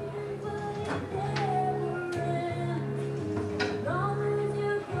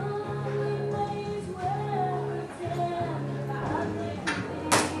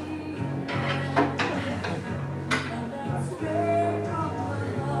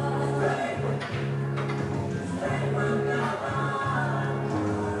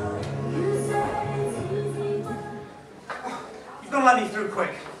 Let me through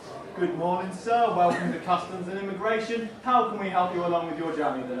quick. Good morning, sir. Welcome to Customs and Immigration. How can we help you along with your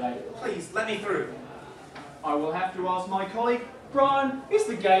journey today? Please, let me through. I will have to ask my colleague. Brian, is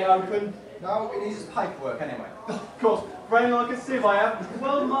the gate open? No, it needs his paperwork anyway. Of course, brain like a sieve I have.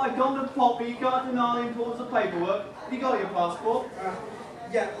 Well, my gone to pop, you can't deny him towards the paperwork. Have you got your passport?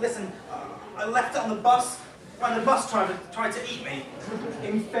 Yeah, listen, I left it on the bus when the bus tried to eat me.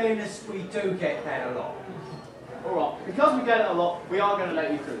 In fairness, we do get that a lot. Alright, because we get it a lot, we are going to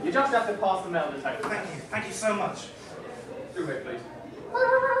let you through. You just have to pass the metal detector. Thank you so much. Through here, please.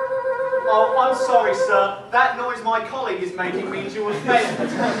 Oh, I'm sorry, sir. That noise my colleague is making means you will fail.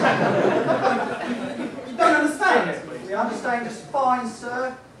 You don't understand it. We understand just fine,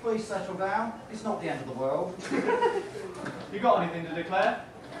 sir. Please settle down. It's not the end of the world. You got anything to declare?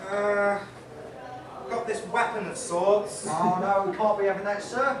 Got this weapon of sorts. Oh no, we can't be having that,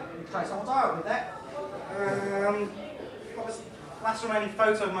 sir. You take someone's eye with that. Got this last remaining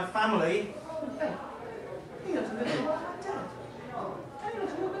photo of my family. Hey, he looks a little like my dad. He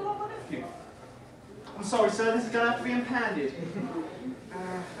looks a little bit like my nephew. I'm sorry, sir. This is going to have to be impanded.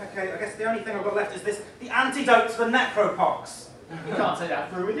 Okay, I guess the only thing I've got left is this, the antidote to the necropox. You can't take that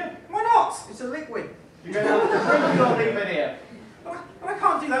through with you. Why not? It's a liquid. You're going to have to bring it or leave it here. But I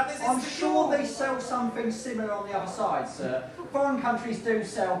can't do that. This I'm is sure they sell something similar on the other side, sir. Foreign countries do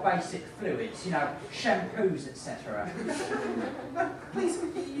sell basic fluids, you know, shampoos, etc. Please,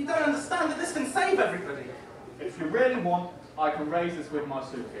 you don't understand that this can save everybody. If you really want, I can raise this with my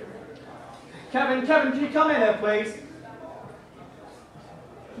suit here. Kevin, can you come in here, please?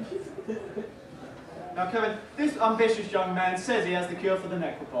 Now, Kevin, this ambitious young man says he has the cure for the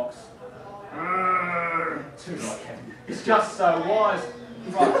necropox. Too right, Kevin. It's just so wise.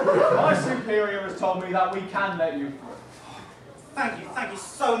 Right, my superior has told me that we can let you through. Thank you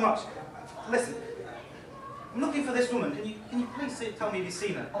so much. Listen, I'm looking for this woman. Can you please tell me if you've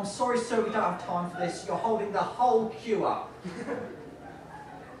seen her? I'm sorry, sir, we don't have time for this. You're holding the whole queue up.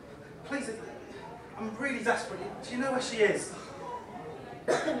 Please, I'm really desperate. Do you know where she is?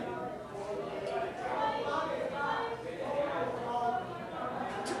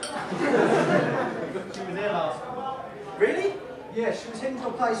 She was here last. Really? Yeah, she was heading to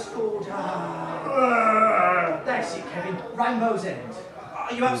a place called... That's it, Kevin. Rainbow's End.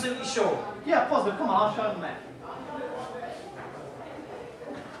 Are you absolutely sure? Yeah, positive. Come on, I'll show them that.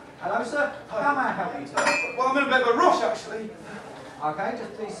 Hello, sir. How may I help you today? Well, I'm in a bit of a rush, actually. Okay,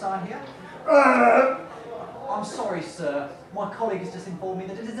 just please sign here. I'm sorry, sir. My colleague has just informed me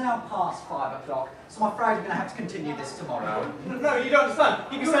that it is now past 5 o'clock, so I'm afraid we're going to have to continue this tomorrow. No, you don't understand.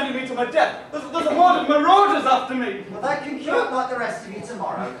 You'd be sending me to my death. There's a horde of marauders after me. Well, they can queue up like the rest of you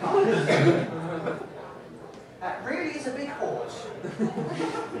tomorrow, can't they? That really is a big horse.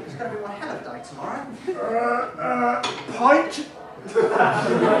 It's going to be one hell of a day tomorrow. Pint?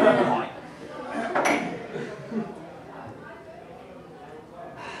 Right.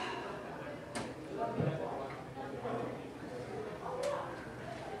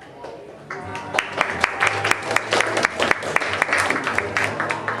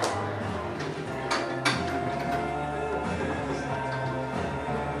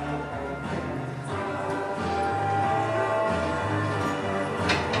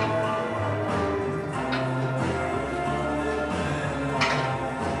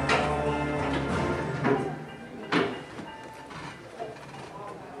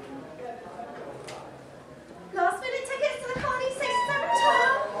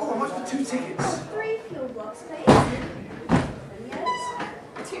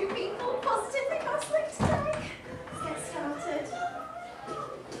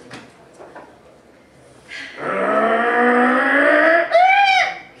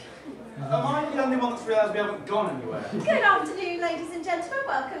 Good afternoon, ladies and gentlemen.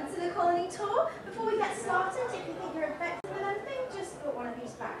 Welcome to the colony tour. Before we get started, if you think you're infected with anything, just put one of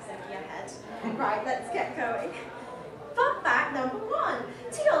these bags over your head. Right, let's get going. Fun fact number 1.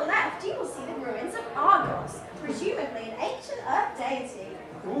 To your left, you will see the ruins of Argos, presumably an ancient earth deity.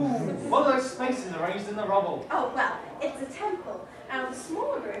 Ooh, one of those spaces arranged in the rubble. Oh, well, it's a temple. Now, the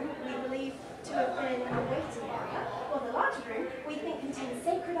smaller room we believe to have been a waiting area, while the larger room we think contains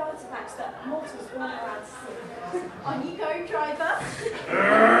sacred artifacts that mortals weren't allowed to see. On you go, driver. This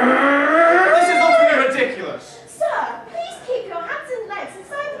is utterly ridiculous. Sir, please keep your hands and legs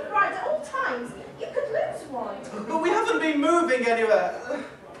inside the ride at all times. You could lose one. But we haven't been moving anywhere.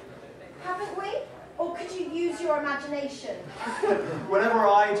 Haven't we? Or could you use your imagination? Whenever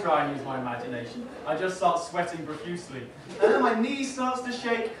I try and use my imagination, I just start sweating profusely. And then my knee starts to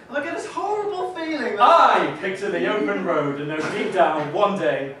shake, and I get this horrible feeling that I picture the open road and know deep down one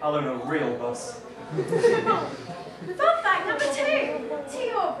day I'll own a real bus. Fun fact number 2. To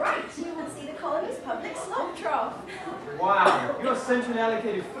your right, you will see the colony's public slop trough. wow, you have centrally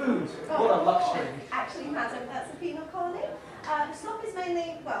allocated food. What a luxury. Actually, madam, that's a penal colony. The slop is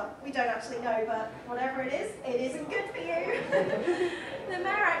mainly, well, we don't actually know, but whatever it isn't good for you. The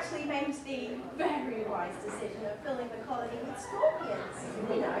mayor actually made the very wise decision of filling the colony with scorpions.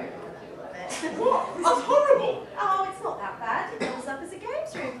 You know, a little bit. What? That's horrible. Oh, it's not that bad. It fills up as a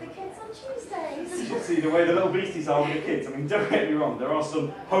games room for the kids on Tuesdays. See the way the little beasties are with the kids. I mean, don't get me wrong, there are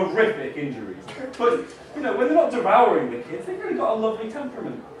some horrific injuries. But, you know, when they're not devouring the kids, they've really got a lovely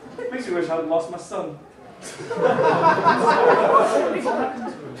temperament. Makes me wish I hadn't lost my son.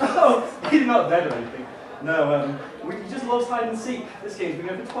 Oh, he's not dead or anything. No, he just loves hide and seek. This game's been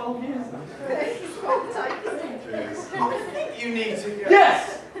going for 12 years now. He's quite tight, isn't he? I think you need to go.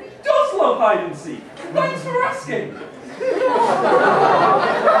 Yes! He does love hide and seek. Thanks for asking.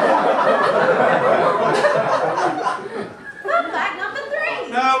 Fun fact number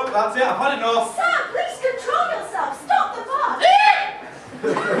 3. No, that's it. I've had enough. Sir, please control yourself. Stop the bus.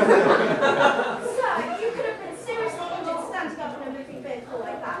 Sir, you could have been seriously injured standing up in a moving vehicle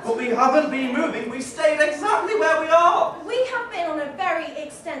like that. But we haven't been moving. We've stayed exactly where we are. We have been on a very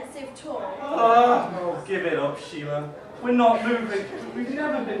extensive tour. Oh, give it up, Sheila. We're not moving. We've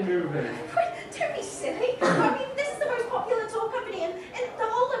never been moving. Don't be silly. I mean, this is the most popular tour company in the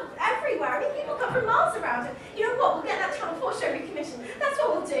whole of everywhere. I mean, people come from miles around it. You know what? We'll get that Channel 4 show recommissioned. That's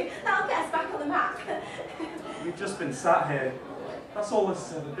what we'll do. That'll get us back on the map. We've just been sat here. That's all this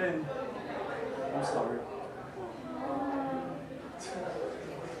has ever been. I'm sorry.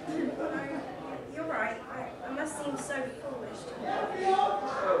 You're right. I must seem so foolish to you.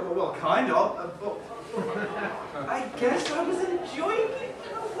 Well, kind of. But I guess I was enjoying it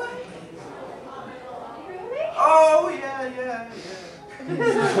in a way. Really? Oh, yeah.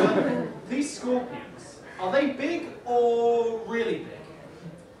 These scorpions, are they big or really big?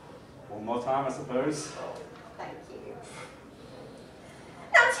 One more time, I suppose. Thank you.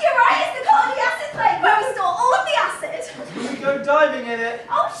 Now to your right is the colony acid lake where we store all of the acid. Can we go diving in it?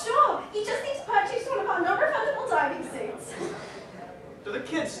 Oh, sure. You just need to purchase one of our non-refundable diving suits. Do the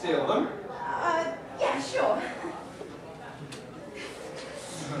kids steal them? Yeah, sure.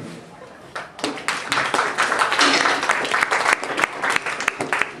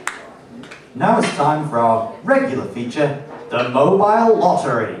 Now it's time for our regular feature, the Mobile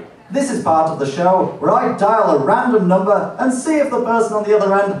Lottery. This is part of the show where I dial a random number and see if the person on the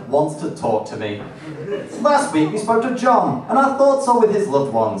other end wants to talk to me. Last week we spoke to John, and I thought so with his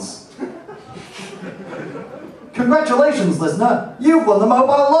loved ones. Congratulations, listener, you've won the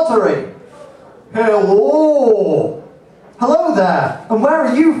Mobile Lottery. Hello! Hello there, and where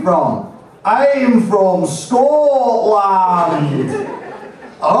are you from? I'm from Scotland.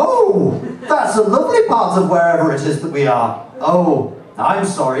 Oh, that's a lovely part of wherever it is that we are. Oh, I'm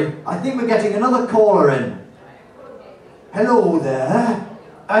sorry, I think we're getting another caller in. Hello there,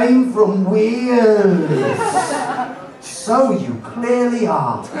 I'm from Wales. So you clearly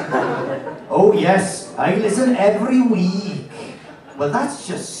are. Oh yes, I listen every week. Well, that's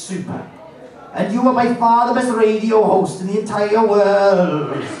just super. And you are by far the best radio host in the entire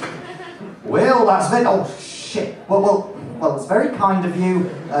world. Well, that's it. Oh, shit. Well, it's very kind of you.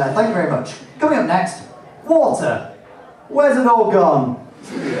 Thank you very much. Coming up next, water. Where's it all gone?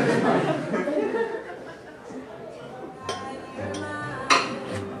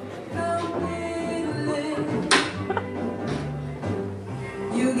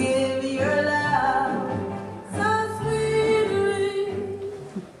 You give me your love so sweetly.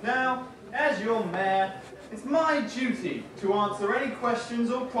 Now, as your mayor, it's my duty to answer any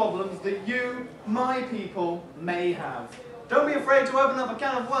questions or problems that you, my people, may have. Don't be afraid to open up a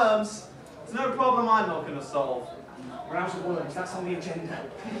can of worms. It's no problem I'm not going to solve. We're out of worms, that's on the agenda.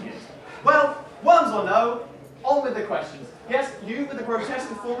 Well, worms or no, on with the questions. Yes, you with the grotesque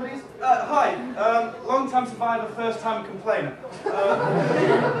deformities? Hi. Long-time survivor, first-time complainer.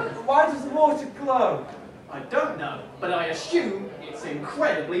 Why does the water glow? I don't know, but I assume it's It's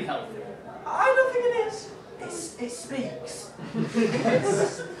incredibly healthy. I don't think it is. It speaks.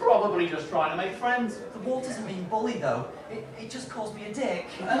 It's probably just trying to make friends. The wall doesn't mean bully, though. It just calls me a dick.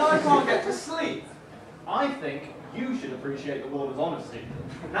 And I can't get to sleep. I think you should appreciate the warder's honesty.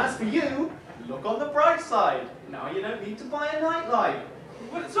 And as for you, look on the bright side. Now you don't need to buy a nightlight.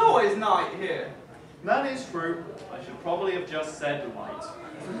 But it's always night here. That is true. I should probably have just said light.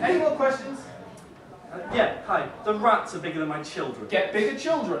 Any more questions? Yeah, hi. The rats are bigger than my children. Get bigger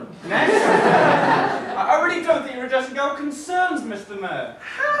children. Next. I really don't think you're addressing our concerns, Mr. Mayor.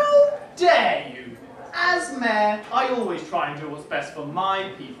 How dare you? As mayor, I always try and do what's best for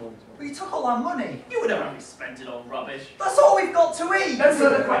my people. But you took all our money. You would have only spent it on rubbish. That's all we've got to eat! No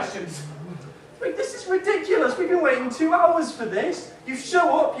further questions. Wait, this is ridiculous. We've been waiting 2 hours for this. You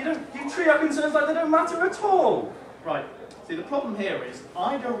show up, you treat our concerns like they don't matter at all. Right. See, the problem here is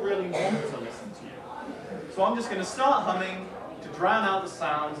I don't really want to listen to you. So I'm just going to start humming to drown out the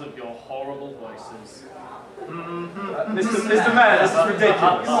sounds of your horrible voices. Mr. Mayor, this is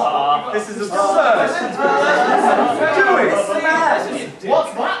ridiculous. This is absurd. Do it.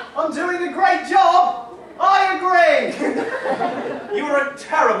 What's that? I'm doing a great job. I agree. You are a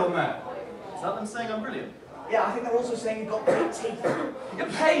terrible mayor. Is that them saying I'm brilliant? Yeah, I think they're also saying you've got great teeth. You're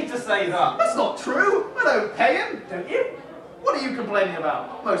paid to say that. That's not true. I don't pay him. Don't you? What are you complaining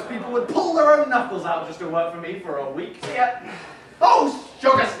about? Most people would pull their own knuckles out just to work for me for a week. Yeah. Oh,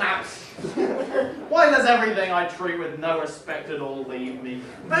 sugar snaps! Why does everything I treat with no respect at all leave me?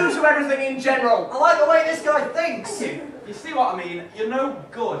 Boo to everything in general. I like the way this guy thinks. You see what I mean? You're no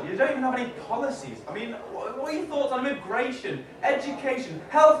good. You don't even have any policies. I mean, what are your thoughts on immigration, education,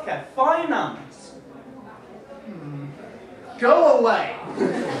 healthcare, finance? Go away!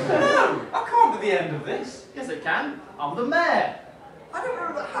 No, that can't be the end of this. Yes, it can. I'm the mayor. I don't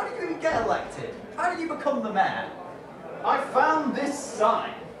remember, how did you even get elected? How did you become the mayor? I found this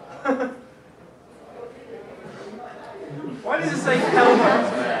sign. Why does it say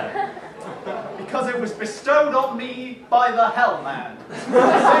Hellman's mayor? Because it was bestowed on me by the Hellman.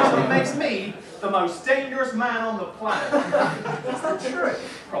 Essentially makes me the most dangerous man on the planet. Is that true?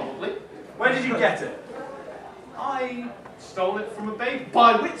 Probably. Where did you get it? I stole it from a baby.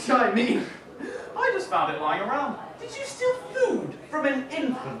 By which I mean, I just found it lying around. Did you steal food from an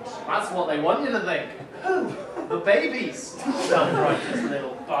infant? That's what they want you to think. Who? The babies. Self-righteous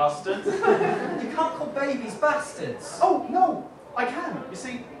little bastards. You can't call babies bastards. Oh, no, I can. You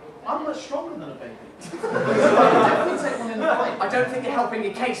see, I'm much stronger than a baby. So I can definitely take one in the fight. I don't think you're helping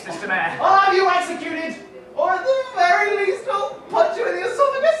your case, Mr. Mayor. I'll have you executed! Or at the very least, I'll punch you in the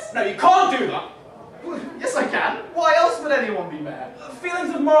esophagus! No, you can't do that. Yes, I can. Why else would anyone be mad?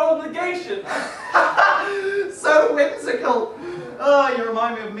 Feelings of moral obligation. So whimsical. Oh, you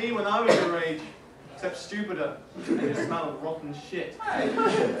remind me of me when I was your age. Except stupider. And you smell of rotten shit.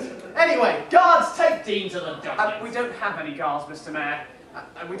 Anyway, guards, take Dean to the dungeon. We don't have any guards, Mr. Mayor.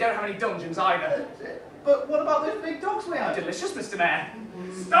 And we don't have any dungeons either. But what about those big dogs we have? Delicious, Mr. Mayor.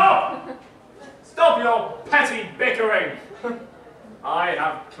 Stop! Stop your petty bickering! I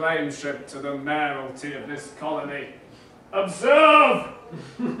have claimship to the mayoralty of this colony. Observe!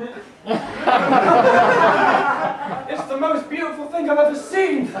 It's the most beautiful thing I've ever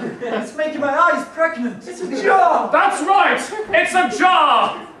seen. It's making my eyes pregnant. It's a jar. That's right! It's a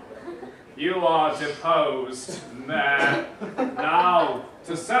jar! You are deposed, Mayor. Now,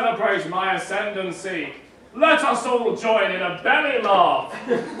 to celebrate my ascendancy, let us all join in a belly laugh.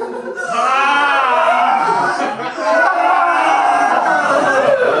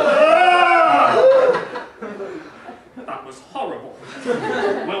 That was horrible.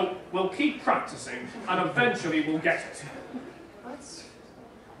 We'll keep practicing, and eventually we'll get it. That's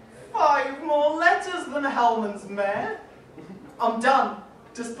 5 more letters than Hellman's mare. I'm done.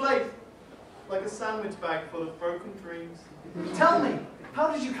 Displaced. Like a sandwich bag full of broken dreams. Tell me,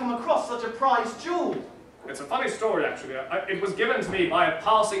 how did you come across such a prized jewel? It's a funny story, actually. It was given to me by a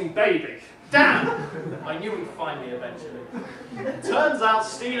passing baby. Damn! I knew he'd find me eventually. Turns out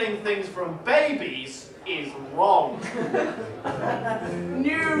stealing things from babies is wrong.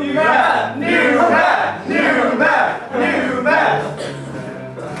 New Mayor! New Mayor! New Mayor! New Mayor!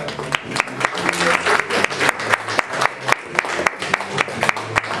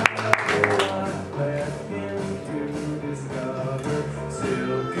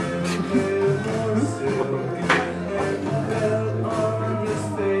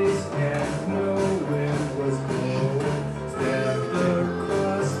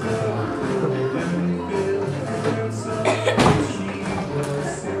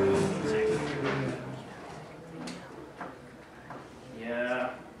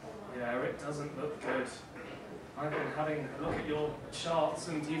 I've been having a look at your charts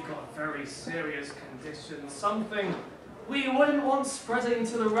and you've got a very serious condition. Something we wouldn't want spreading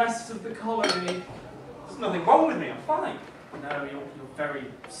to the rest of the colony. There's nothing wrong with me, I'm fine. No, you're very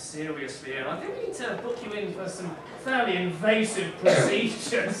seriously ill. I think we need to book you in for some fairly invasive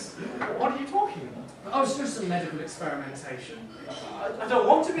procedures. What are you talking about? Oh, it's just some medical experimentation. I don't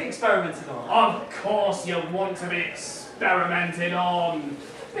want to be experimented on. Of course you want to be experimented on.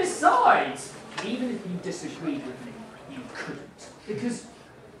 Besides, even if you disagreed with me, you couldn't. Because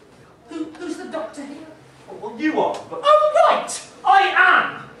who's the doctor here? Well, you are, but... Oh, right! I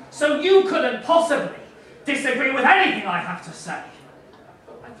am! So you couldn't possibly disagree with anything I have to say.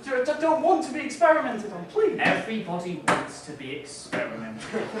 I don't want to be experimented on, please. Everybody wants to be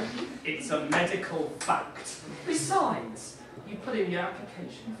experimented on. It's a medical fact. Besides, you put in your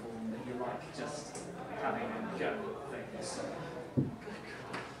application form that you like just having a go at things.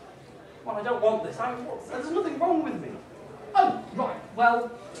 Well, I don't want this. There's nothing wrong with me. Oh, right.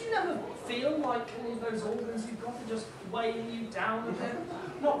 Well, do you never feel like any of those organs you've got are just weighing you down a bit?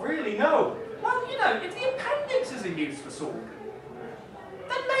 Not really, no. Well, you know, if the appendix is a useless organ,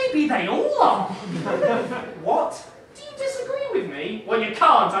 then maybe they all are. What? Do you disagree with me? Well, you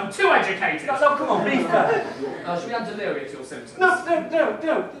can't. I'm too educated. No, come on, be fair. Should we add delirium to your symptoms? No.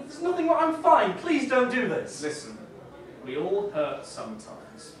 There's nothing wrong. I'm fine. Please don't do this. Listen, we all hurt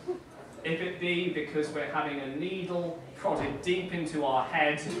sometimes. If it be because we're having a needle prodded deep into our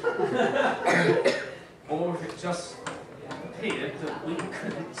head, or if it just appeared that we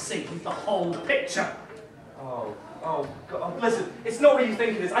couldn't see the whole picture. Oh, God. Listen, it's not what you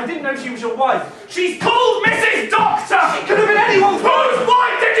think it is. I didn't know she was your wife. She's called Mrs. Doctor! She could have been anyone's wife! Whose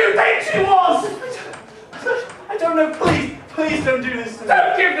wife did you think she was? I don't know. Please don't do this to me.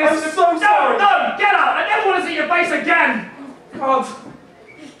 Don't give this. I'm so sorry. No, get out! I never want to see your face again. God.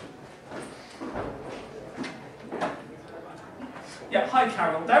 Yeah, hi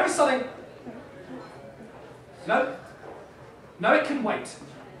Carol. There is something... No, it can wait.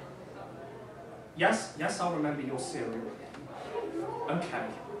 Yes, I'll remember your cereal. Okay.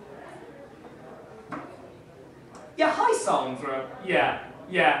 Yeah, hi Sandra. Yeah.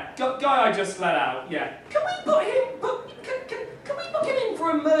 Guy I just let out, yeah. Can we book him in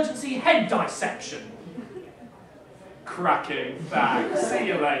for emergency head dissection? Cracking. Thanks. See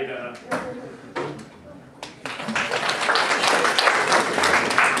you later.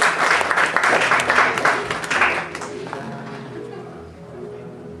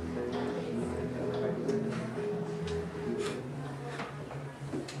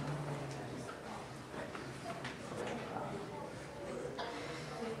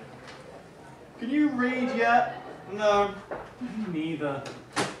 Can you read yet? No. Neither.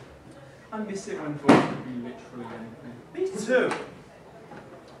 I miss it when books could be literally anything. Me too.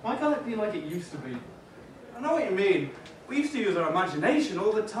 Why can't it be like it used to be? I know what you mean. We used to use our imagination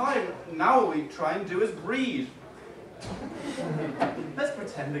all the time. Now all we try and do is read. Let's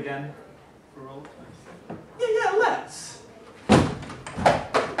pretend again. For old times. Yeah, let's.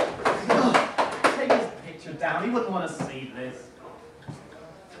 Take his picture down. He wouldn't want to see this.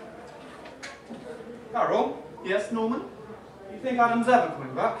 Carol? Yes, Norman? You think Adam's ever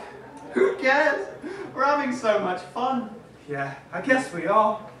coming back? Who cares? We're having so much fun. Yeah, I guess we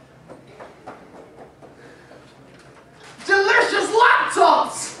are. Delicious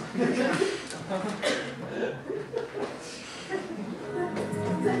laptops!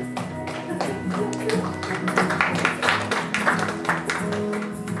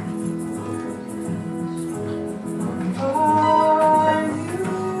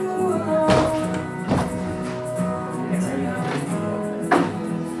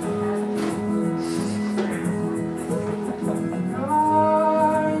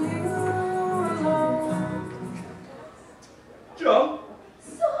 John?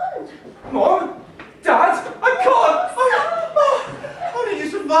 Son! Mom? Dad? I can't! How did you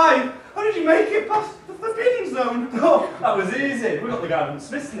survive? How did you make it past the forbidden zone? Oh, that was easy. We got the guy from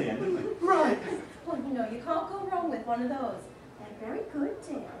Smith's in the end, didn't we? Right. Well, you know, you can't go wrong with one of those. They're very good,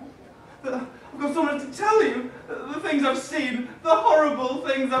 dear. But I've got so much to tell you. The things I've seen, the horrible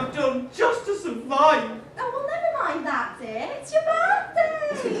things I've done just to survive. Oh, well, never mind that, dear. It's your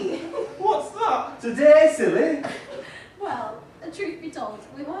birthday! What's that? Today, silly. Well, the truth be told,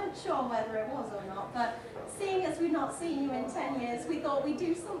 we weren't sure whether it was or not, but seeing as we've not seen you in 10 years, we thought we'd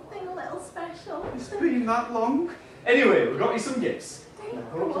do something a little special. It's been that long. Anyway, we got you some gifts. Come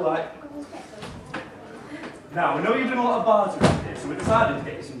Hope you on, like. go and get them. Now, we know you've done a lot of bartering here, so we decided to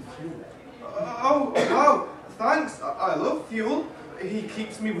get you some fuel. Oh, thanks. I love fuel. He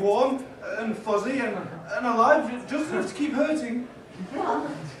keeps me warm and fuzzy and alive, just enough to keep hurting. Well,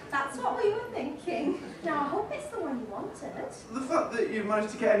 that's what we were thinking. Now, I hope it's that you've managed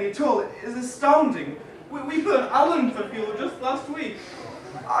to get any at all is astounding. We burnt Alan for fuel just last week.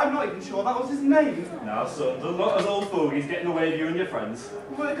 I'm not even sure that was his name. Now, son, there's not as old fogies getting away with you and your friends.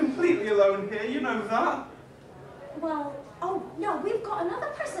 We're completely alone here, you know that. Well, oh no, we've got another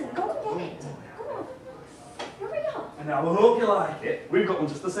present. Go and get it. Come on. Hurry up. And now, I hope you like it. We've got one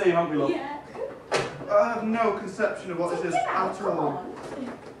just the same, haven't we, love? Yeah. I have no conception of what it is Take it out, at come all. on.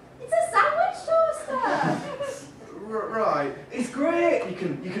 It's a sandwich toaster. Right. It's great.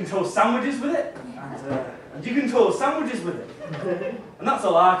 You can toast sandwiches with it, and you can toast sandwiches with it. And that's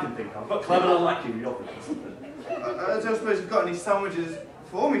all I can think of. But clever like you, you're thinking something. I don't suppose you've got any sandwiches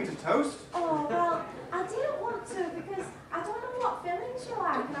for me to toast? Oh, well, I didn't want to because I don't know what fillings you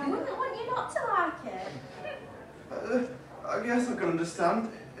like and I wouldn't want you not to like it. I guess I can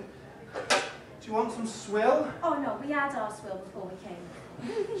understand. Do you want some swill? Oh no, we had our swill before we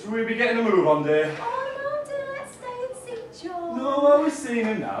came. Should we be getting a move on, dear? Oh no, dear, let's stay and see George. No, I was seeing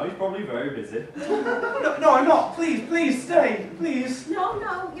him now. He's probably very busy. No, I'm not. Please stay. Please.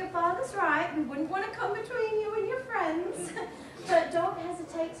 No, your father's right. We wouldn't want to come between you and your friends. But don't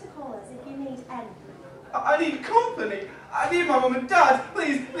hesitate to call us if you need anything. I need company. I need my mum and dad.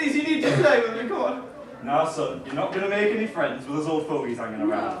 Please, you need to stay with me. Come on. Now, son, you're not going to make any friends with those old fogies hanging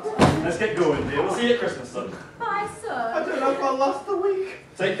around. Let's get going, dear. We'll see you at Christmas, son. Bye, son. I don't know if I'll last the week.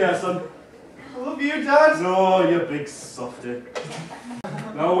 Take care, son. I love you, Dad. No, you big softy.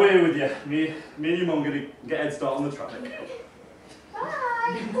 Now, away with you. Me and your mum going to get head start on the traffic.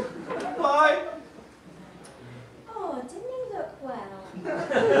 Bye. Bye. Oh, didn't he look well?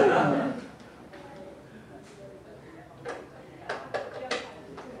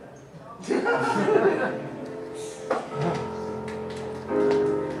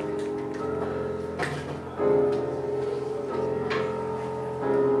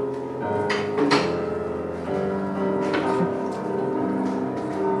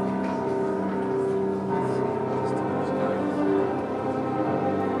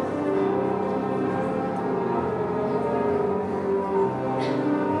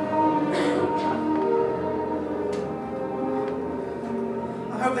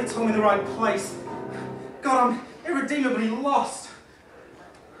 I hope they told me the right place. God, I'm irredeemably lost.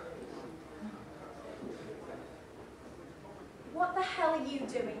 What the hell are you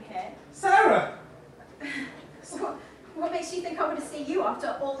doing here? Sarah! What makes you think I want to see you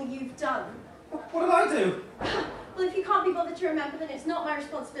after all you've done? What did I do? Well, if you can't be bothered to remember, then it's not my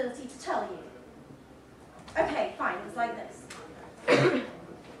responsibility to tell you. Okay, fine, it's like this.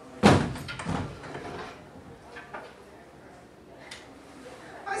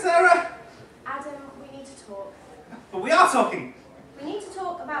 Hi, Sarah! Adam, we need to talk. But we are talking. We need to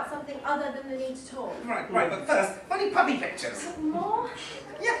talk about something other than the need to talk. Right, but first, funny puppy pictures. More?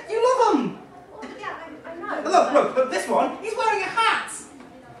 Yeah, you love them! Well, yeah, I know. Look, this one, he's wearing a hat!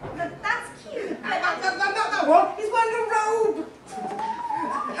 That's cute. That one, he's wearing a robe!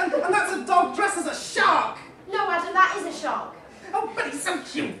 And that's a dog dressed as a shark! No, Adam, that is a shark. Oh, but he's so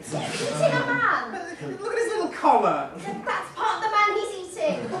cute! He's eating a man. Look at his little collar! That's part of the man he's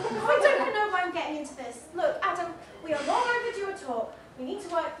eating. I don't even know why I'm getting into this. Look, Adam, we are long overdue a talk. We need to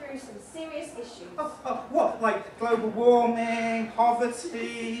work through some serious issues. What? Like global warming,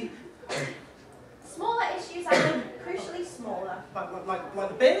 poverty? Smaller issues, Adam. Crucially smaller. Like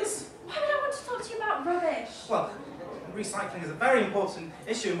the bins? Why would I want to talk to you about rubbish? Well, recycling is a very important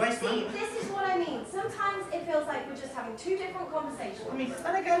issue in waste See, management. this is what I mean. Sometimes it feels like we're just having two different conversations. I mean,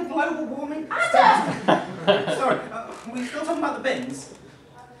 then again, global warming. Adam! Sorry, we're still talking about the bins.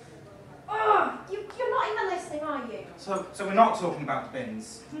 Oh, you're not even listening, are you? So we're not talking about the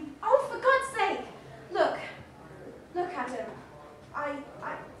bins. Oh, for God's sake! Look, Adam.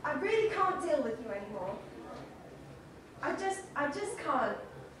 I really can't deal with you anymore. I just can't.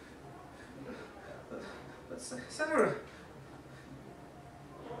 But Sarah,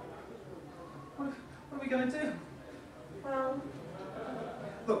 what are we going to do? Well,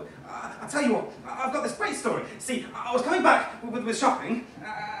 look, I'll tell you what, I've got this great story. See, I was coming back with shopping,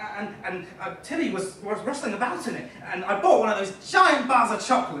 and Tilly was rustling about in it, and I bought one of those giant bars of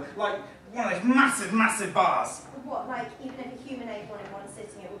chocolate, like one of those massive bars. what, like, even if a human ate one in one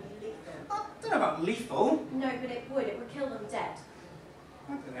sitting, it would be lethal? I don't know about lethal. No, but it would kill them dead.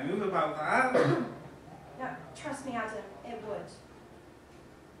 I don't know about that. No, trust me, Adam, it would.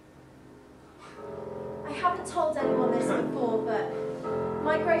 I haven't told anyone this before, but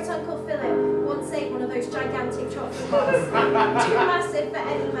my great-uncle Philip once ate one of those gigantic chocolate bars. Too massive for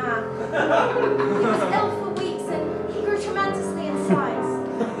any man. He was ill for weeks and he grew tremendously in size.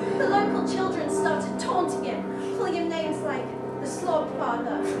 The local children started taunting him, calling him names like the Slog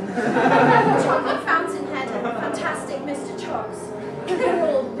Father, Chocolate Fountainhead, and Fantastic Mr. Chogs. They're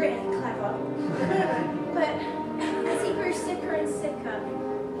all really clever. But as he grew sicker and sicker,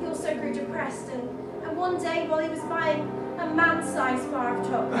 he also grew depressed, and one day while he was buying a man-sized bar of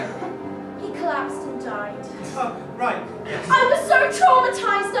chocolate, he collapsed and died. Oh, right, yes. I was so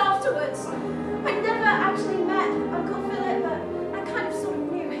traumatized afterwards. I never actually met Uncle Philip, but I kind of sort of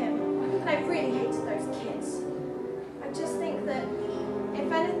knew him, and I really hated those kids. I just think that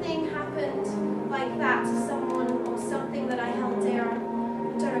if anything happened like that to someone or something that I held dear, I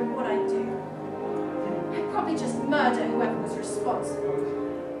don't know what I'd do. I'd probably just murder whoever was responsible.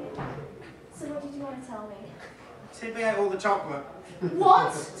 So what did you want to tell me? Tibby ate all the chocolate.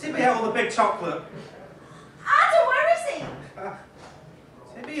 What? Tibby ate all the big chocolate. Adam, where is he?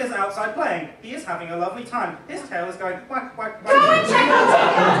 Tibby is outside playing. He is having a lovely time. His tail is going whack, whack, whack. Go and check on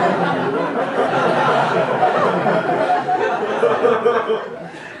Tibby!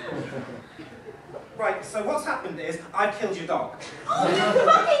 Right, so what's happened is, I killed your dog. Oh, you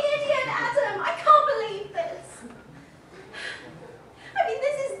fucking idiot, Adam! I can't believe this! I mean,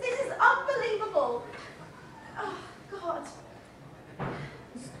 this is unbelievable! Oh, God.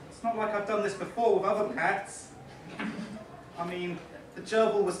 It's not like I've done this before with other pets. I mean, the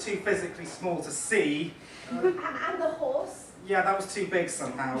gerbil was too physically small to see. And the horse? Yeah, that was too big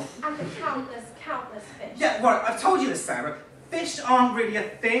somehow. And the countless fish. Yeah, right, I've told you this, Sarah. Fish aren't really a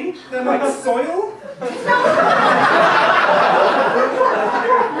thing. They're like soil. I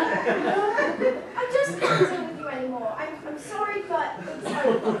just can't deal with you anymore. I'm sorry, but it's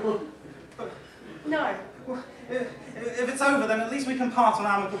over. No. If it's over, then at least we can part on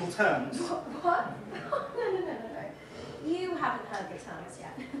amicable terms. What? No. You haven't heard the terms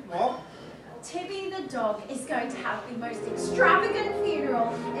yet. What? Tibby the dog is going to have the most extravagant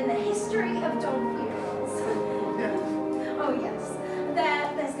funeral in the history of dog funerals. Yeah. Oh yes.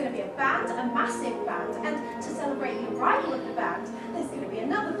 There's going to be a band, a massive band, and to celebrate the arrival of the band, there's going to be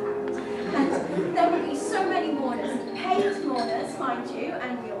another band. And there will be so many mourners, paid mourners, mind you,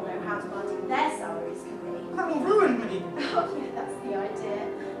 and we all know how demanding their salaries can be. That will ruin me. Oh yeah, that's the idea.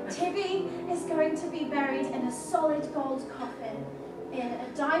 Tibby is going to be buried in a solid gold coffin, in a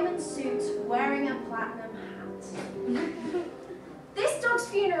diamond suit, wearing a platinum hat. This dog's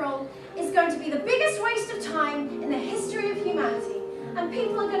funeral is going to be the biggest waste of time in the history of humanity, and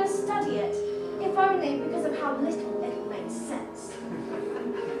people are going to study it, if only because of how little it makes sense.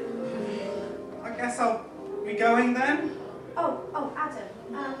 I guess I'll be going then? Oh, Adam,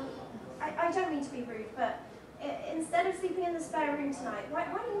 I don't mean to be rude, but instead of sleeping in the spare room tonight, why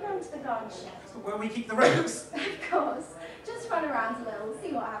don't you go into the garden shed? Where we keep the rakes? Of course. Just run around a little,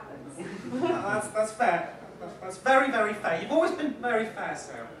 see what happens. That's fair. That's very, very fair. You've always been very fair,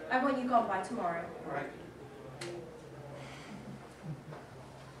 Sarah. I want you gone by tomorrow. All right.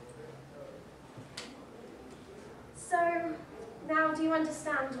 So, now do you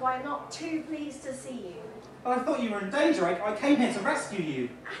understand why I'm not too pleased to see you? Well, I thought you were in danger. I came here to rescue you.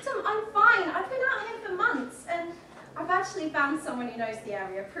 Adam, I'm fine. I've been out here for months, and I've actually found someone who knows the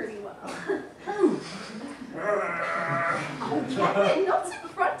area pretty well. Oh, Kevin, not in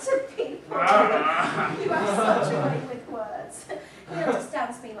front of people. You have such a way with words. He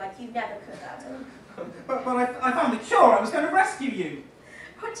understands me like you never could, Adam. But I found the cure. I was going to rescue you.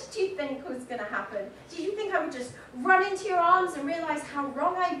 What did you think was going to happen? Did you think I would just run into your arms and realise how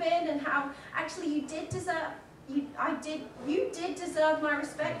wrong I've been and how actually you did deserve my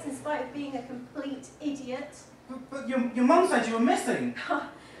respect in spite of being a complete idiot? But your mum said you were missing.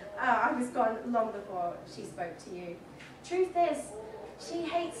 I was gone long before she spoke to you. Truth is, she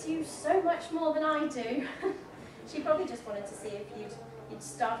hates you so much more than I do. She probably just wanted to see if you'd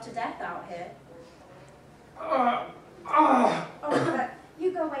starve to death out here.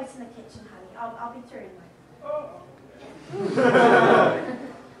 You go wait in the kitchen, honey. I'll be through in a moment.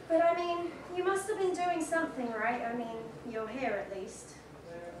 But I mean, you must have been doing something, right? I mean, you're here at least.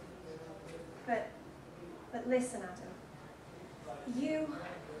 But listen, Adam. You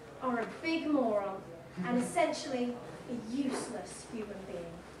are a big moron and essentially a useless human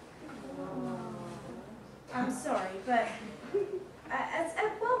being. I'm sorry, but at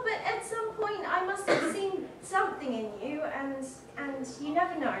some point I must have seen something in you, and you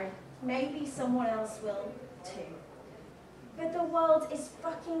never know. Maybe someone else will too. But the world is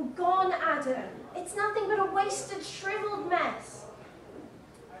fucking gone, Adam. It's nothing but a wasted, shriveled mess.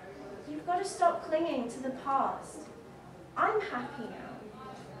 You've got to stop clinging to the past. I'm happy now,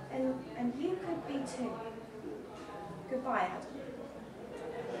 and you could be too. Goodbye, Adam.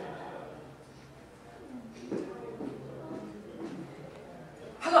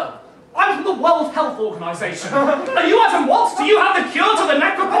 Hello, I'm from the World Health Organization. Are you Adam Watts? Do you have the cure to the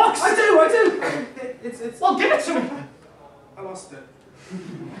necropox? I do. Well, give it to me. I lost it.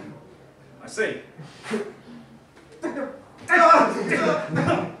 I see.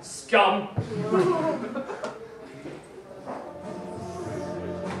 Scum.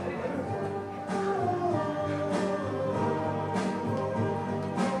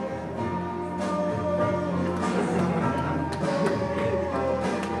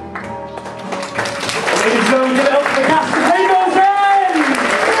 Ladies and gentlemen, give it up for the cast of Tables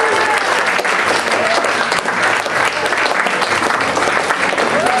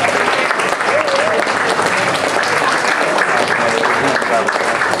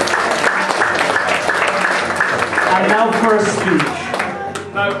And now for a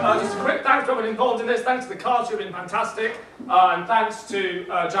speech. No, just a quick thanks to everyone involved in this. Thanks to the cast who've been fantastic. And thanks to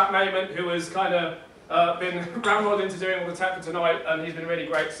Jack Maidment, who has kind of been ramrolled into doing all the tech for tonight, and he's been really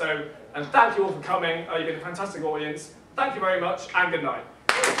great. So, and thank you all for coming. You've been a fantastic audience. Thank you very much, and good night.